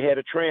 they had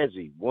a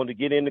transy, wanted to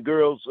get in the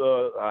girls'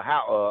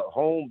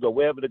 homes or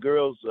wherever the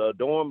girls'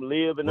 dorm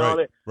live and all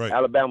that. Right.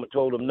 Alabama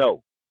told them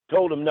no.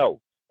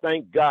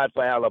 Thank God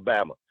for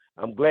Alabama.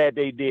 I'm glad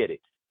they did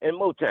it. And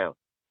Motown.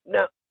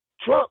 Now,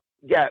 Trump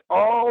got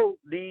all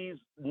these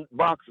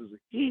boxes.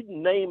 He's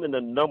naming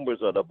the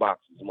numbers of the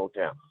boxes,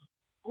 Motown.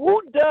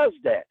 Who does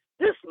that?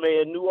 This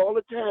man knew all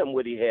the time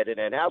what he had in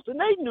that house, and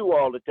they knew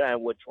all the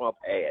time what Trump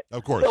had.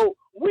 Of course. So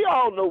we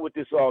all know what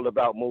this is all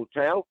about,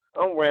 Motown.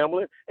 I'm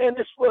rambling. And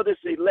it's for this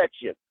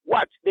election.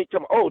 Watch, they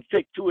come, it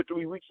take 2 or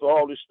 3 weeks for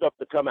all this stuff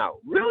to come out.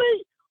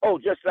 Really? Oh,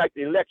 just like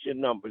the election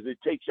numbers. It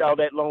takes y'all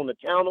that long to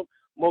count them.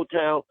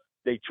 Motown,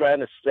 they trying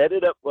to set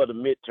it up for the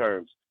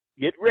midterms.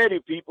 Get ready,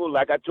 people.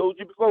 Like I told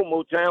you before,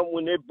 Motown,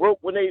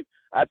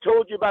 I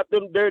told you about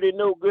them dirty,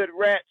 no good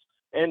rats,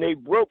 and they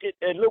broke it.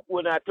 And look,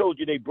 when I told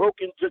you, they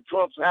broke into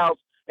Trump's house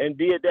and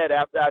did that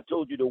after I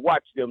told you to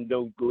watch them,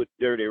 no good,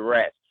 dirty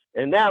rats.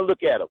 And now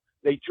look at them.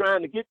 They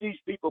trying to get these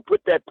people,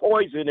 put that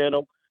poison in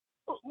them.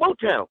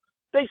 Motown,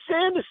 they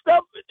saying the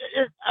stuff.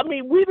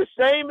 We the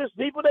same as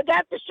people that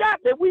got the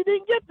shot, that we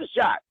didn't get the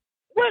shot.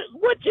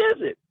 Which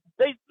is it?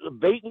 They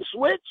bait and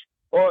switch,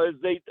 or is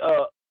they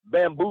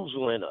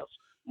bamboozling us?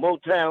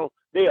 Motown,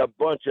 they a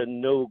bunch of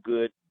no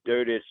good,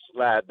 dirty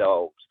slide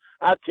dogs.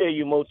 I tell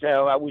you,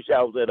 Motown, I wish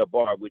I was at a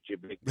bar with you,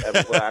 big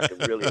time, where I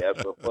could really have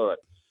some fun.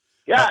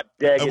 God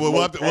dang it, we'll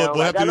have to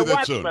do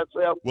that soon.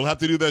 Myself. We'll have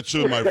to do that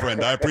soon, my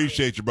friend. I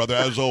appreciate you, brother,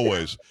 as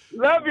always.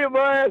 Love you,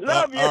 man.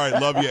 Love you. All right,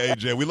 love you,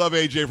 AJ. We love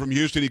AJ from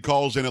Houston. He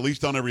calls in at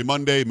least on every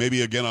Monday,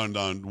 maybe again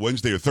on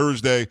Wednesday or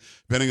Thursday,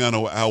 depending on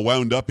how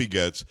wound up he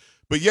gets.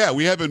 But yeah,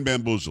 we have been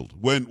bamboozled.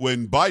 When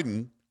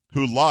Biden,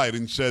 who lied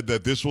and said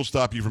that this will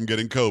stop you from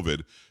getting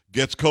COVID,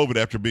 gets COVID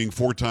after being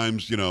 4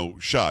 times,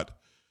 shot.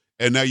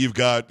 And now you've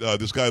got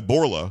this guy,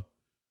 Bourla,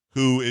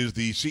 who is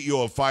the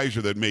CEO of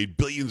Pfizer that made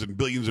billions and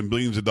billions and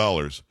billions of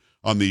dollars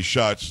on these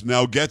shots,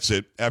 now gets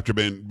it after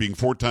being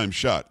 4 times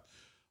shot.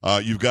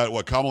 You've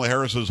got, Kamala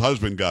Harris's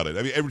husband got it.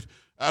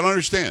 I don't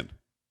understand.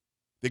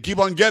 They keep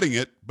on getting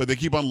it, but they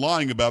keep on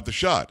lying about the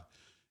shot.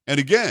 And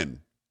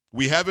again,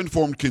 we have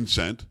informed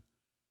consent.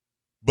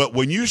 But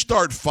when you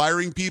start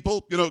firing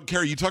people,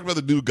 Carrie, you talked about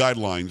the new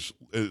guidelines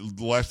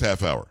the last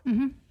half hour.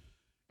 Mm-hmm.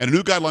 And the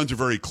new guidelines are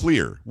very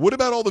clear. What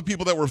about all the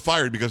people that were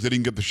fired because they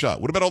didn't get the shot?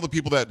 What about all the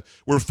people that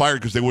were fired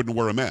because they wouldn't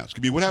wear a mask?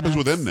 What happens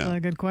with them now? That's a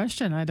good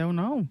question. I don't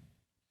know.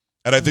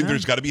 And I think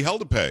there's got to be hell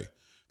to pay.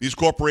 These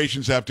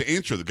corporations have to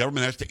answer. The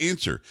government has to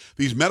answer.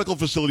 These medical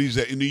facilities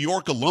that in New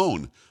York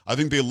alone, I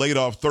think they laid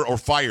off or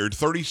fired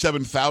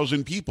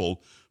 37,000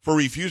 people for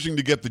refusing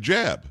to get the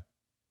jab.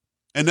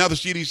 And now the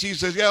CDC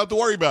says, yeah, don't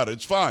worry about it.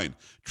 It's fine.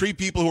 Treat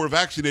people who are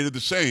vaccinated the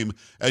same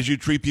as you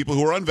treat people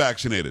who are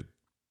unvaccinated.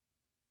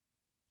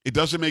 It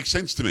doesn't make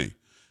sense to me.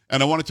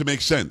 And I want it to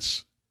make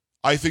sense.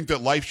 I think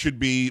that life should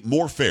be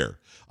more fair.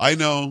 I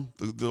know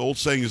the old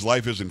saying is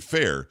life isn't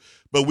fair,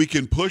 but we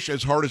can push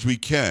as hard as we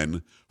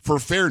can for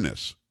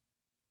fairness.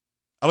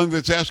 I don't think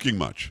that's asking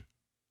much.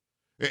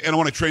 And I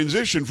want to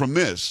transition from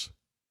this,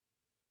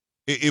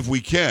 if we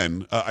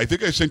can. I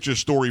think I sent you a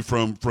story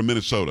from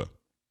Minnesota.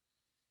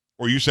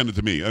 Or you send it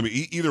to me.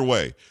 Either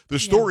way. The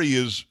story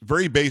is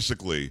very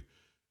basically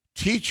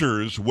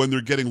teachers, when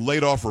they're getting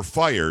laid off or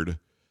fired,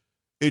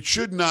 it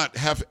should not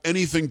have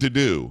anything to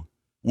do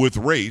with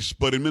race.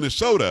 But in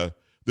Minnesota,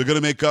 they're going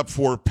to make up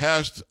for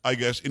past,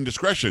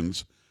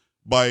 indiscretions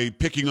by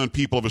picking on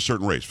people of a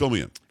certain race. Fill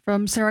me in.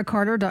 From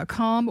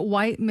SarahCarter.com,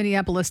 white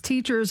Minneapolis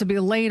teachers will be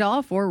laid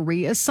off or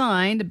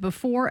reassigned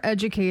before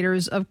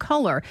educators of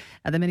color,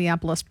 the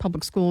Minneapolis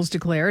Public Schools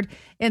declared.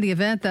 In the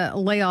event that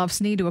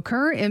layoffs need to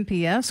occur,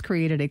 MPS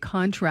created a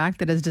contract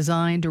that is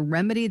designed to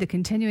remedy the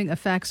continuing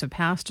effects of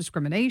past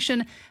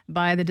discrimination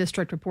by the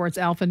district, reports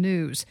Alpha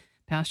News.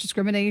 Past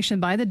discrimination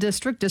by the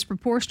district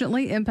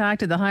disproportionately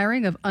impacted the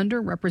hiring of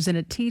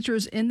underrepresented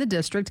teachers in the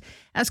district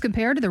as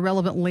compared to the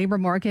relevant labor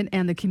market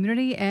and the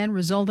community, and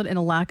resulted in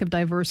a lack of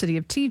diversity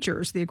of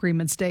teachers, the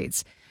agreement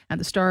states. And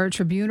the Star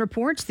Tribune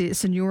reports the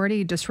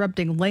seniority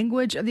disrupting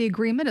language of the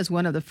agreement is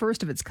one of the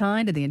first of its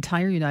kind in the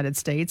entire United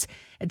States.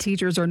 And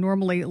teachers are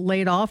normally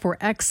laid off or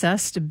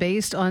accessed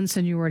based on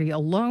seniority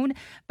alone,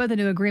 but the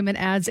new agreement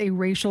adds a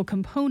racial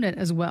component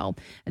as well.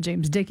 And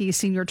James Dickey,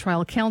 senior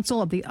trial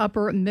counsel of the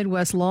Upper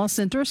Midwest Law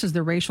Center, says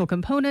the racial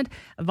component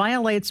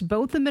violates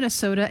both the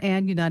Minnesota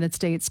and United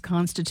States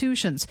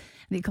constitutions.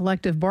 The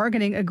collective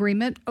bargaining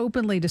agreement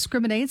openly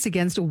discriminates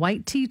against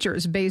white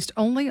teachers based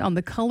only on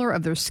the color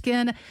of their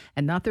skin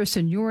and not their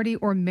seniority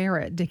or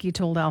merit, Dickey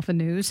told Alpha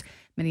News.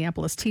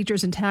 Minneapolis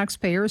teachers and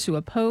taxpayers who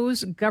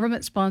oppose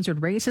government-sponsored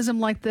racism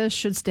like this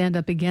should stand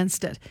up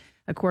against it.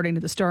 According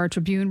to the Star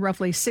Tribune,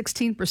 roughly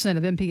 16%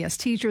 of MPS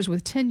teachers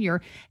with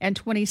tenure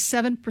and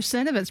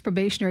 27% of its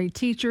probationary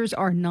teachers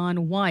are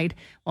non-white,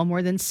 while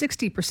more than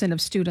 60% of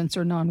students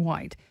are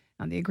non-white.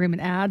 The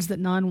agreement adds that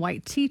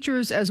non-white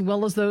teachers, as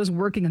well as those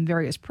working in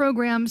various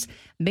programs,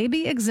 may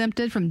be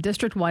exempted from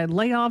district-wide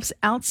layoffs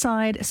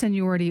outside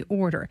seniority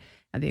order.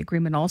 The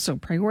agreement also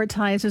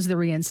prioritizes the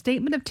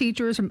reinstatement of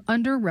teachers from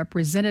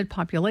underrepresented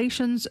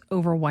populations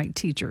over white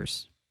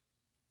teachers.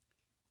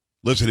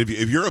 Listen,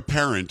 if you're a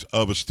parent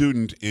of a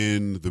student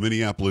in the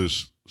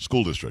Minneapolis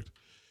school district,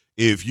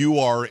 if you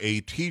are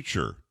a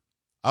teacher,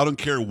 I don't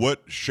care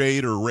what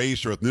shade or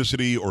race or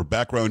ethnicity or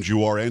background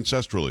you are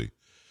ancestrally,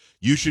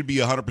 you should be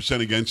 100%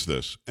 against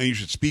this, and you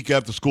should speak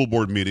out at the school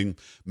board meeting,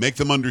 make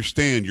them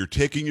understand you're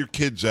taking your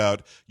kids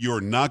out. You're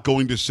not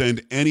going to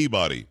send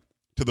anybody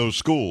to those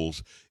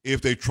schools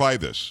if they try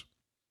this.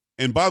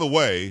 And by the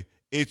way,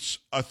 it's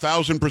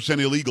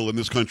 1,000% illegal in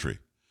this country.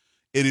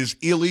 It is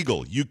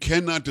illegal. You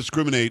cannot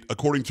discriminate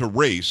according to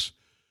race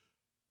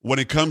when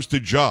it comes to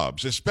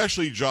jobs,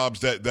 especially jobs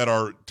that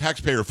are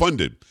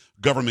taxpayer-funded,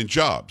 government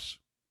jobs.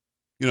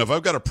 You know, if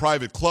I've got a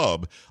private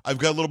club, I've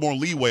got a little more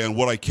leeway on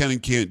what I can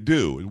and can't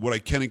do, and what I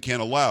can and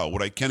can't allow,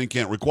 what I can and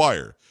can't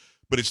require.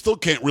 But it still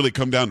can't really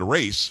come down to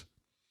race.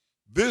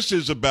 This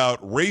is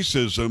about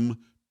racism,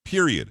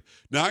 period.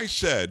 Now, I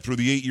said through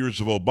the 8 years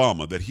of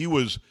Obama that he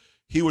was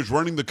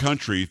running the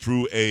country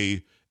through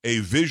a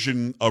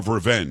vision of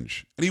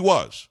revenge, and he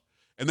was.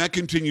 And that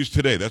continues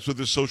today. That's what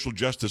this social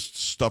justice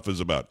stuff is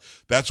about.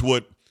 That's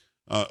what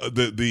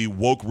the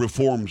woke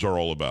reforms are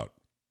all about.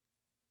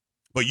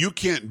 But you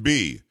can't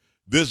be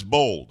this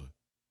bold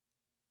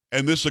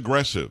and this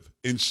aggressive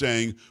in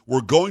saying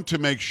we're going to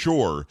make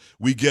sure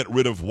we get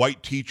rid of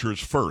white teachers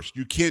first.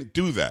 You can't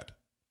do that.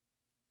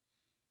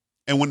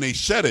 And when they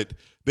said it,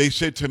 they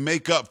said to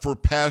make up for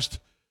past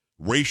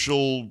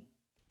racial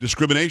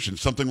discrimination,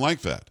 something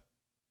like that.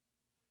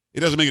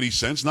 It doesn't make any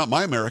sense. Not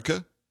my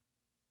America.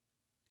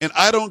 And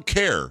I don't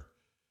care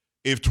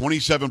if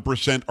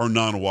 27% are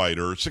non-white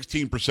or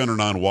 16% are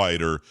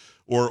non-white or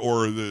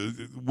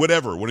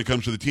whatever when it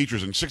comes to the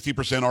teachers, and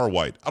 60% are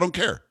white. I don't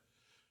care.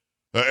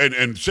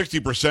 And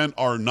 60%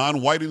 are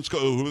non-white in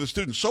school, who are the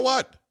students. So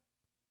what?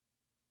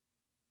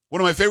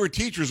 One of my favorite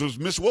teachers was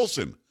Miss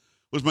Wilson.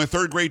 Was my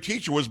third grade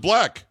teacher, was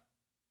black.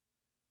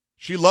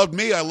 She loved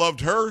me. I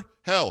loved her.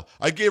 Hell,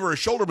 I gave her a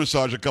shoulder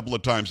massage a couple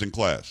of times in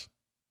class.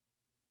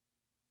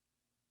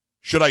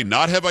 Should I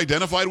not have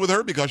identified with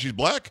her because she's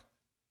black?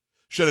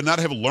 Should I not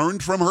have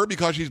learned from her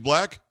because she's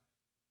black?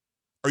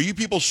 Are you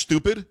people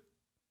stupid?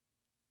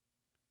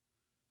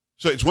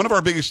 So it's one of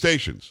our biggest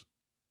stations,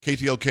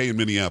 KTLK in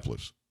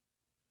Minneapolis.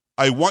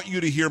 I want you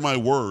to hear my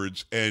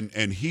words and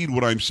heed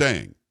what I'm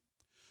saying.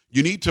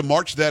 You need to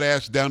march that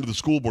ass down to the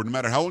school board, no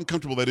matter how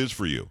uncomfortable that is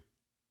for you,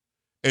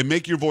 and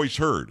make your voice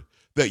heard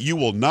that you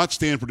will not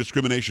stand for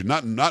discrimination,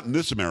 not in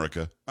this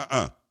America.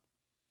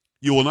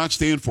 You will not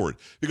stand for it,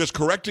 because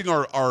correcting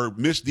our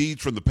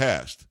misdeeds from the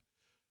past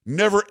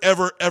never,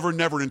 ever, ever,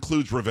 never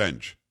includes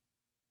revenge.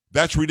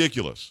 That's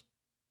ridiculous.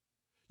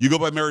 You go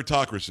by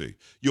meritocracy.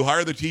 You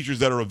hire the teachers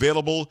that are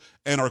available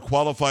and are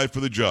qualified for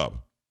the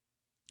job.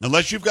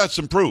 Unless you've got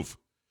some proof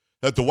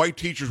that the white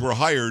teachers were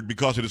hired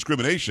because of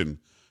discrimination,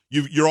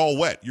 you're all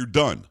wet. You're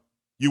done.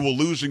 You will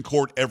lose in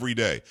court every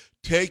day.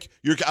 I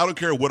don't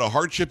care what a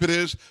hardship it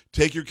is,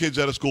 take your kids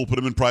out of school, put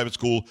them in private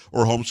school,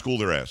 or homeschool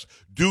their ass.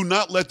 Do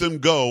not let them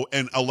go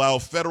and allow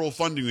federal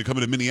funding to come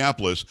into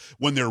Minneapolis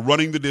when they're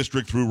running the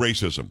district through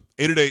racism.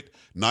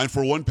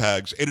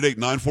 888-941-PAGS,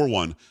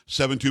 888-941-7247,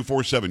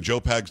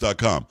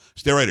 joepags.com.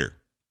 Stay right here.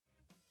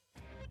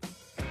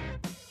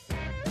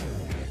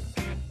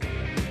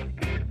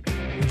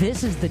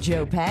 This is the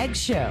Joe Pags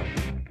Show.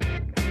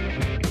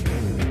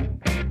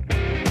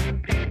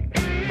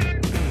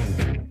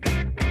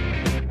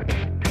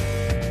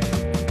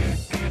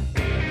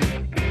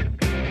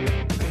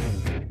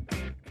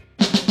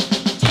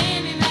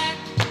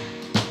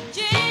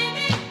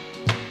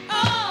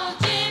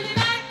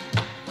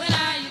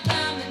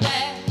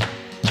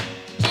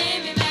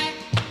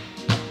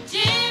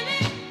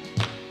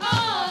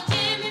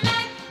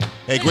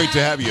 Hey, great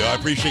to have you. I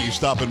appreciate you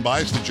stopping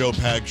by. It's the Joe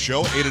Pags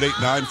Show.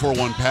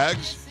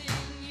 888-941-PAGS.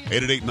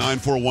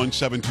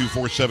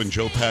 888-941-7247,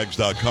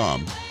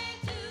 joepags.com.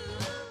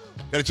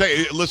 Gotta tell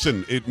you,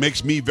 listen, it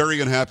makes me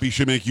very unhappy,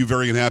 should make you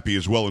very unhappy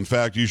as well. In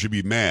fact, you should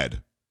be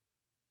mad.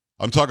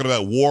 I'm talking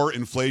about war,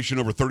 inflation,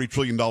 over $30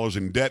 trillion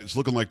in debt. It's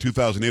looking like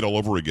 2008 all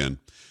over again.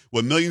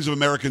 When millions of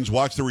Americans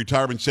watch their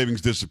retirement savings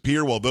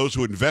disappear while those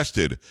who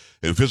invested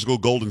in physical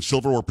gold and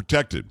silver were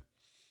protected.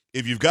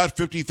 If you've got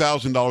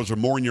 $50,000 or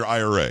more in your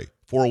IRA,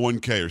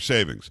 401k, or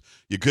savings,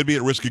 you could be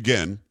at risk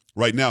again.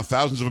 Right now,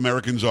 thousands of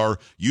Americans are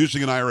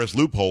using an IRS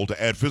loophole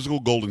to add physical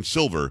gold and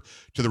silver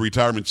to the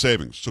retirement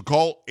savings. So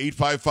call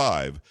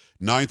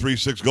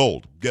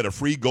 855-936-GOLD. Get a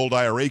free gold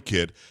IRA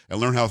kit and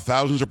learn how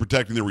thousands are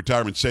protecting their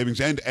retirement savings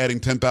and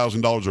adding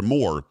 $10,000 or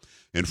more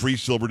in free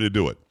silver to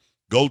do it.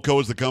 Goldco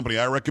is the company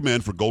I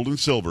recommend for gold and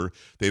silver.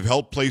 They've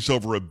helped place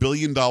over $1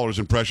 billion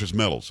in precious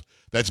metals.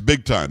 That's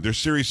big time. They're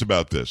serious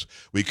about this.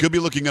 We could be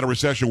looking at a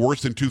recession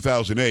worse than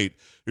 2008.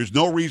 There's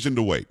no reason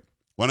to wait.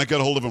 Why not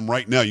get a hold of them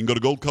right now? You can go to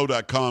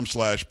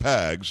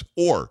goldco.com/PAGS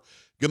or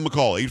give them a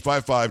call,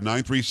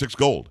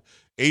 855-936-GOLD,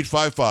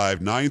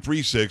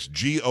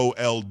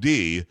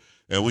 855-936-GOLD.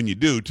 And when you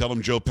do, tell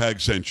them Joe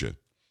Pags sent you.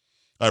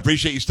 I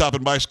appreciate you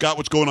stopping by. Scott,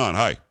 what's going on?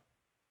 Hi.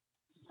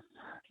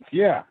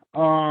 Yeah,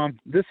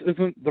 this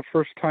isn't the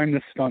first time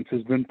this stunt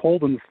has been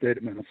pulled in the state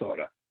of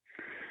Minnesota.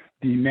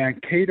 The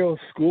Mankato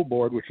School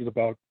Board, which is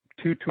about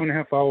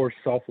 2.5 hours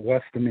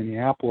southwest of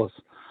Minneapolis,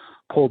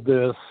 pulled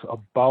this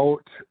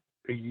about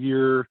a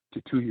year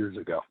to 2 years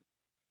ago,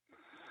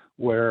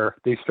 where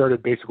they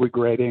started basically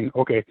grading,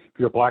 okay, if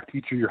you're a black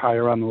teacher, you're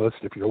higher on the list.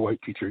 If you're a white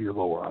teacher, you're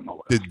lower on the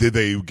list. Did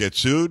they get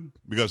sued?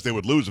 Because they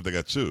would lose if they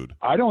got sued.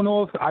 I don't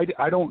know I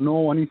don't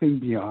know anything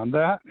beyond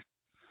that,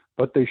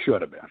 but they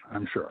should have been,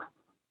 I'm sure.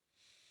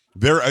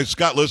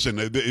 Scott, listen,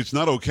 it's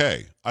not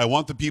okay. I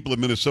want the people of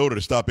Minnesota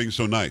to stop being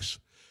so nice.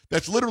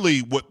 That's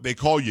literally what they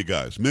call you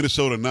guys,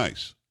 Minnesota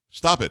nice.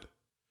 Stop it.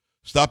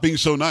 Stop being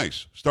so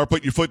nice. Start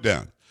putting your foot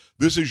down.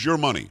 This is your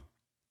money.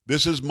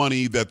 This is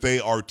money that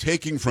they are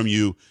taking from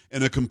you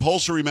in a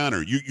compulsory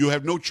manner. You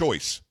have no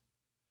choice.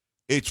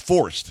 It's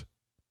forced.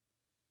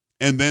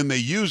 And then they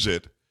use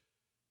it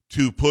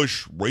to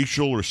push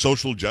racial or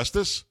social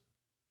justice,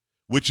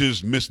 which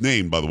is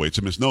misnamed, by the way. It's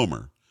a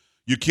misnomer.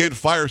 You can't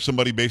fire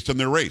somebody based on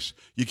their race.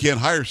 You can't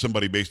hire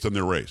somebody based on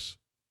their race.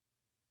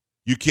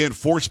 You can't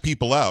force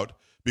people out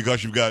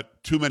because you've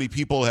got too many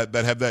people that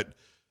have that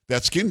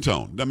skin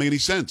tone. Doesn't make any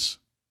sense.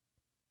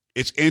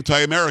 It's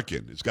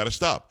anti-American. It's got to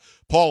stop.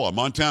 Paula,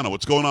 Montana,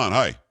 what's going on?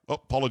 Hi. Oh,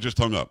 Paula just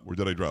hung up. Where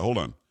did I drop? Hold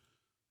on.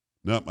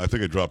 No, I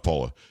think I dropped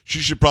Paula. She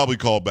should probably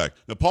call back.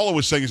 Now, Paula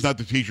was saying it's not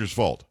the teacher's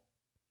fault.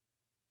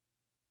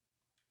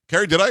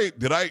 Carrie,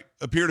 did I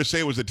appear to say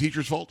it was the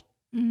teacher's fault?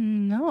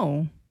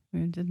 No, I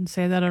didn't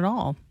say that at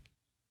all.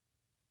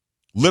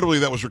 Literally,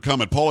 that was her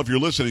comment. Paula, if you're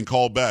listening,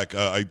 call back.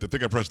 I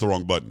think I pressed the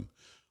wrong button.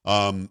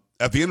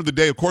 At the end of the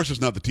day, of course,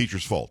 it's not the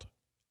teacher's fault.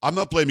 I'm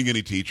not blaming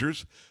any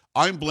teachers.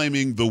 I'm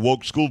blaming the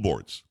woke school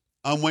boards.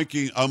 I'm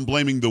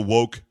blaming the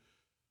woke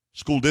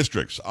school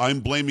districts.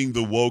 I'm blaming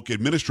the woke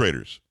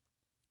administrators.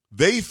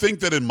 They think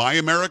that in my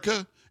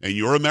America and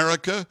your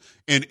America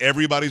and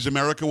everybody's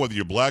America, whether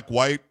you're black,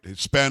 white,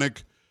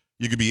 Hispanic,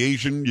 you can be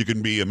Asian, you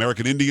can be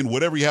American Indian,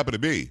 whatever you happen to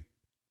be.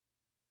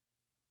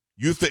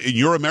 In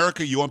your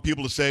America, you want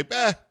people to say,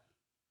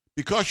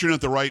 because you're not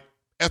the right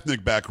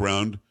ethnic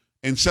background,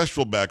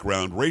 ancestral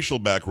background, racial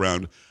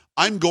background,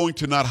 I'm going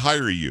to not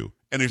hire you,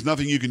 and there's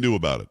nothing you can do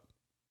about it.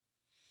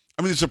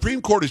 I mean, the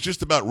Supreme Court is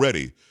just about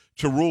ready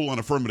to rule on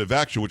affirmative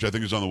action, which I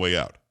think is on the way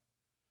out.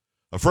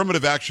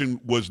 Affirmative action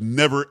was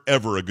never,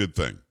 ever a good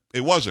thing.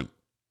 It wasn't.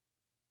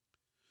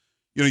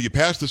 You know, you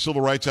passed the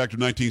Civil Rights Act of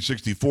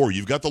 1964.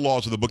 You've got the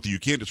laws of the book that you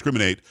can't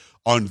discriminate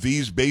on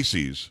these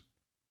bases.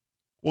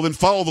 Well, then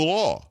follow the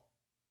law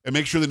and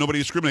make sure that nobody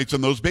discriminates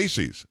on those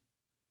bases.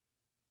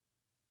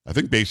 I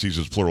think bases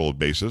is plural of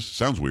basis.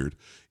 Sounds weird.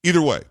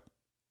 Either way,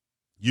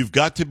 you've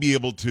got to be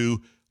able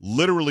to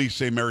literally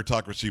say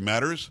meritocracy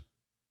matters.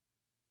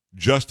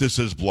 Justice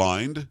is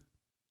blind.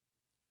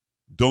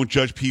 Don't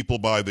judge people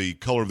by the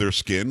color of their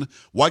skin.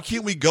 Why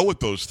can't we go with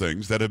those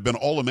things that have been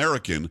all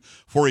American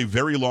for a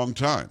very long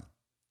time?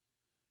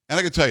 And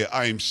I can tell you,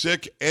 I am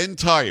sick and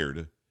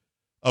tired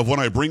of when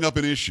I bring up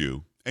an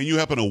issue and you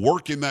happen to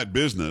work in that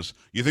business,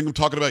 you think I'm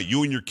talking about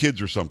you and your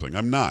kids or something.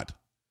 I'm not.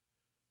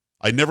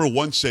 I never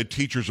once said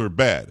teachers are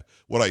bad.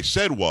 What I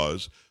said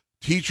was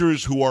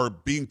teachers who are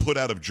being put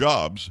out of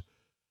jobs,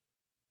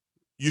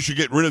 you should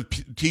get rid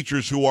of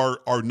teachers who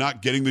are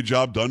not getting the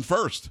job done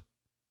first.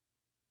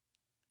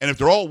 And if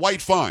they're all white,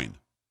 fine.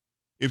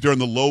 If they're in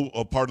the low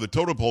part of the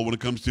totem pole when it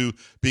comes to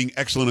being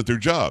excellent at their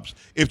jobs.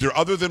 If they're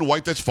other than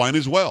white, that's fine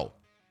as well.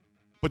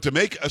 But to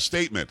make a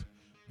statement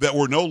that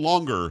we're no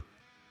longer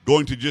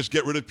going to just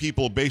get rid of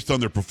people based on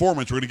their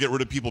performance, we're going to get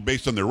rid of people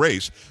based on their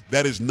race,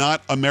 that is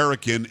not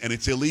American, and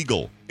it's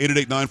illegal.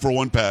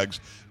 888-941-PAGS,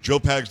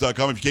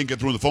 joepags.com. If you can't get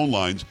through on the phone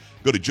lines,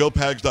 go to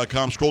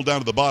joepags.com, scroll down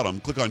to the bottom,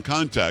 click on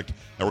Contact,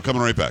 and we're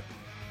coming right back.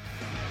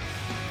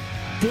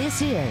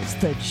 This is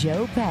the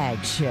Joe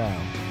Pags Show.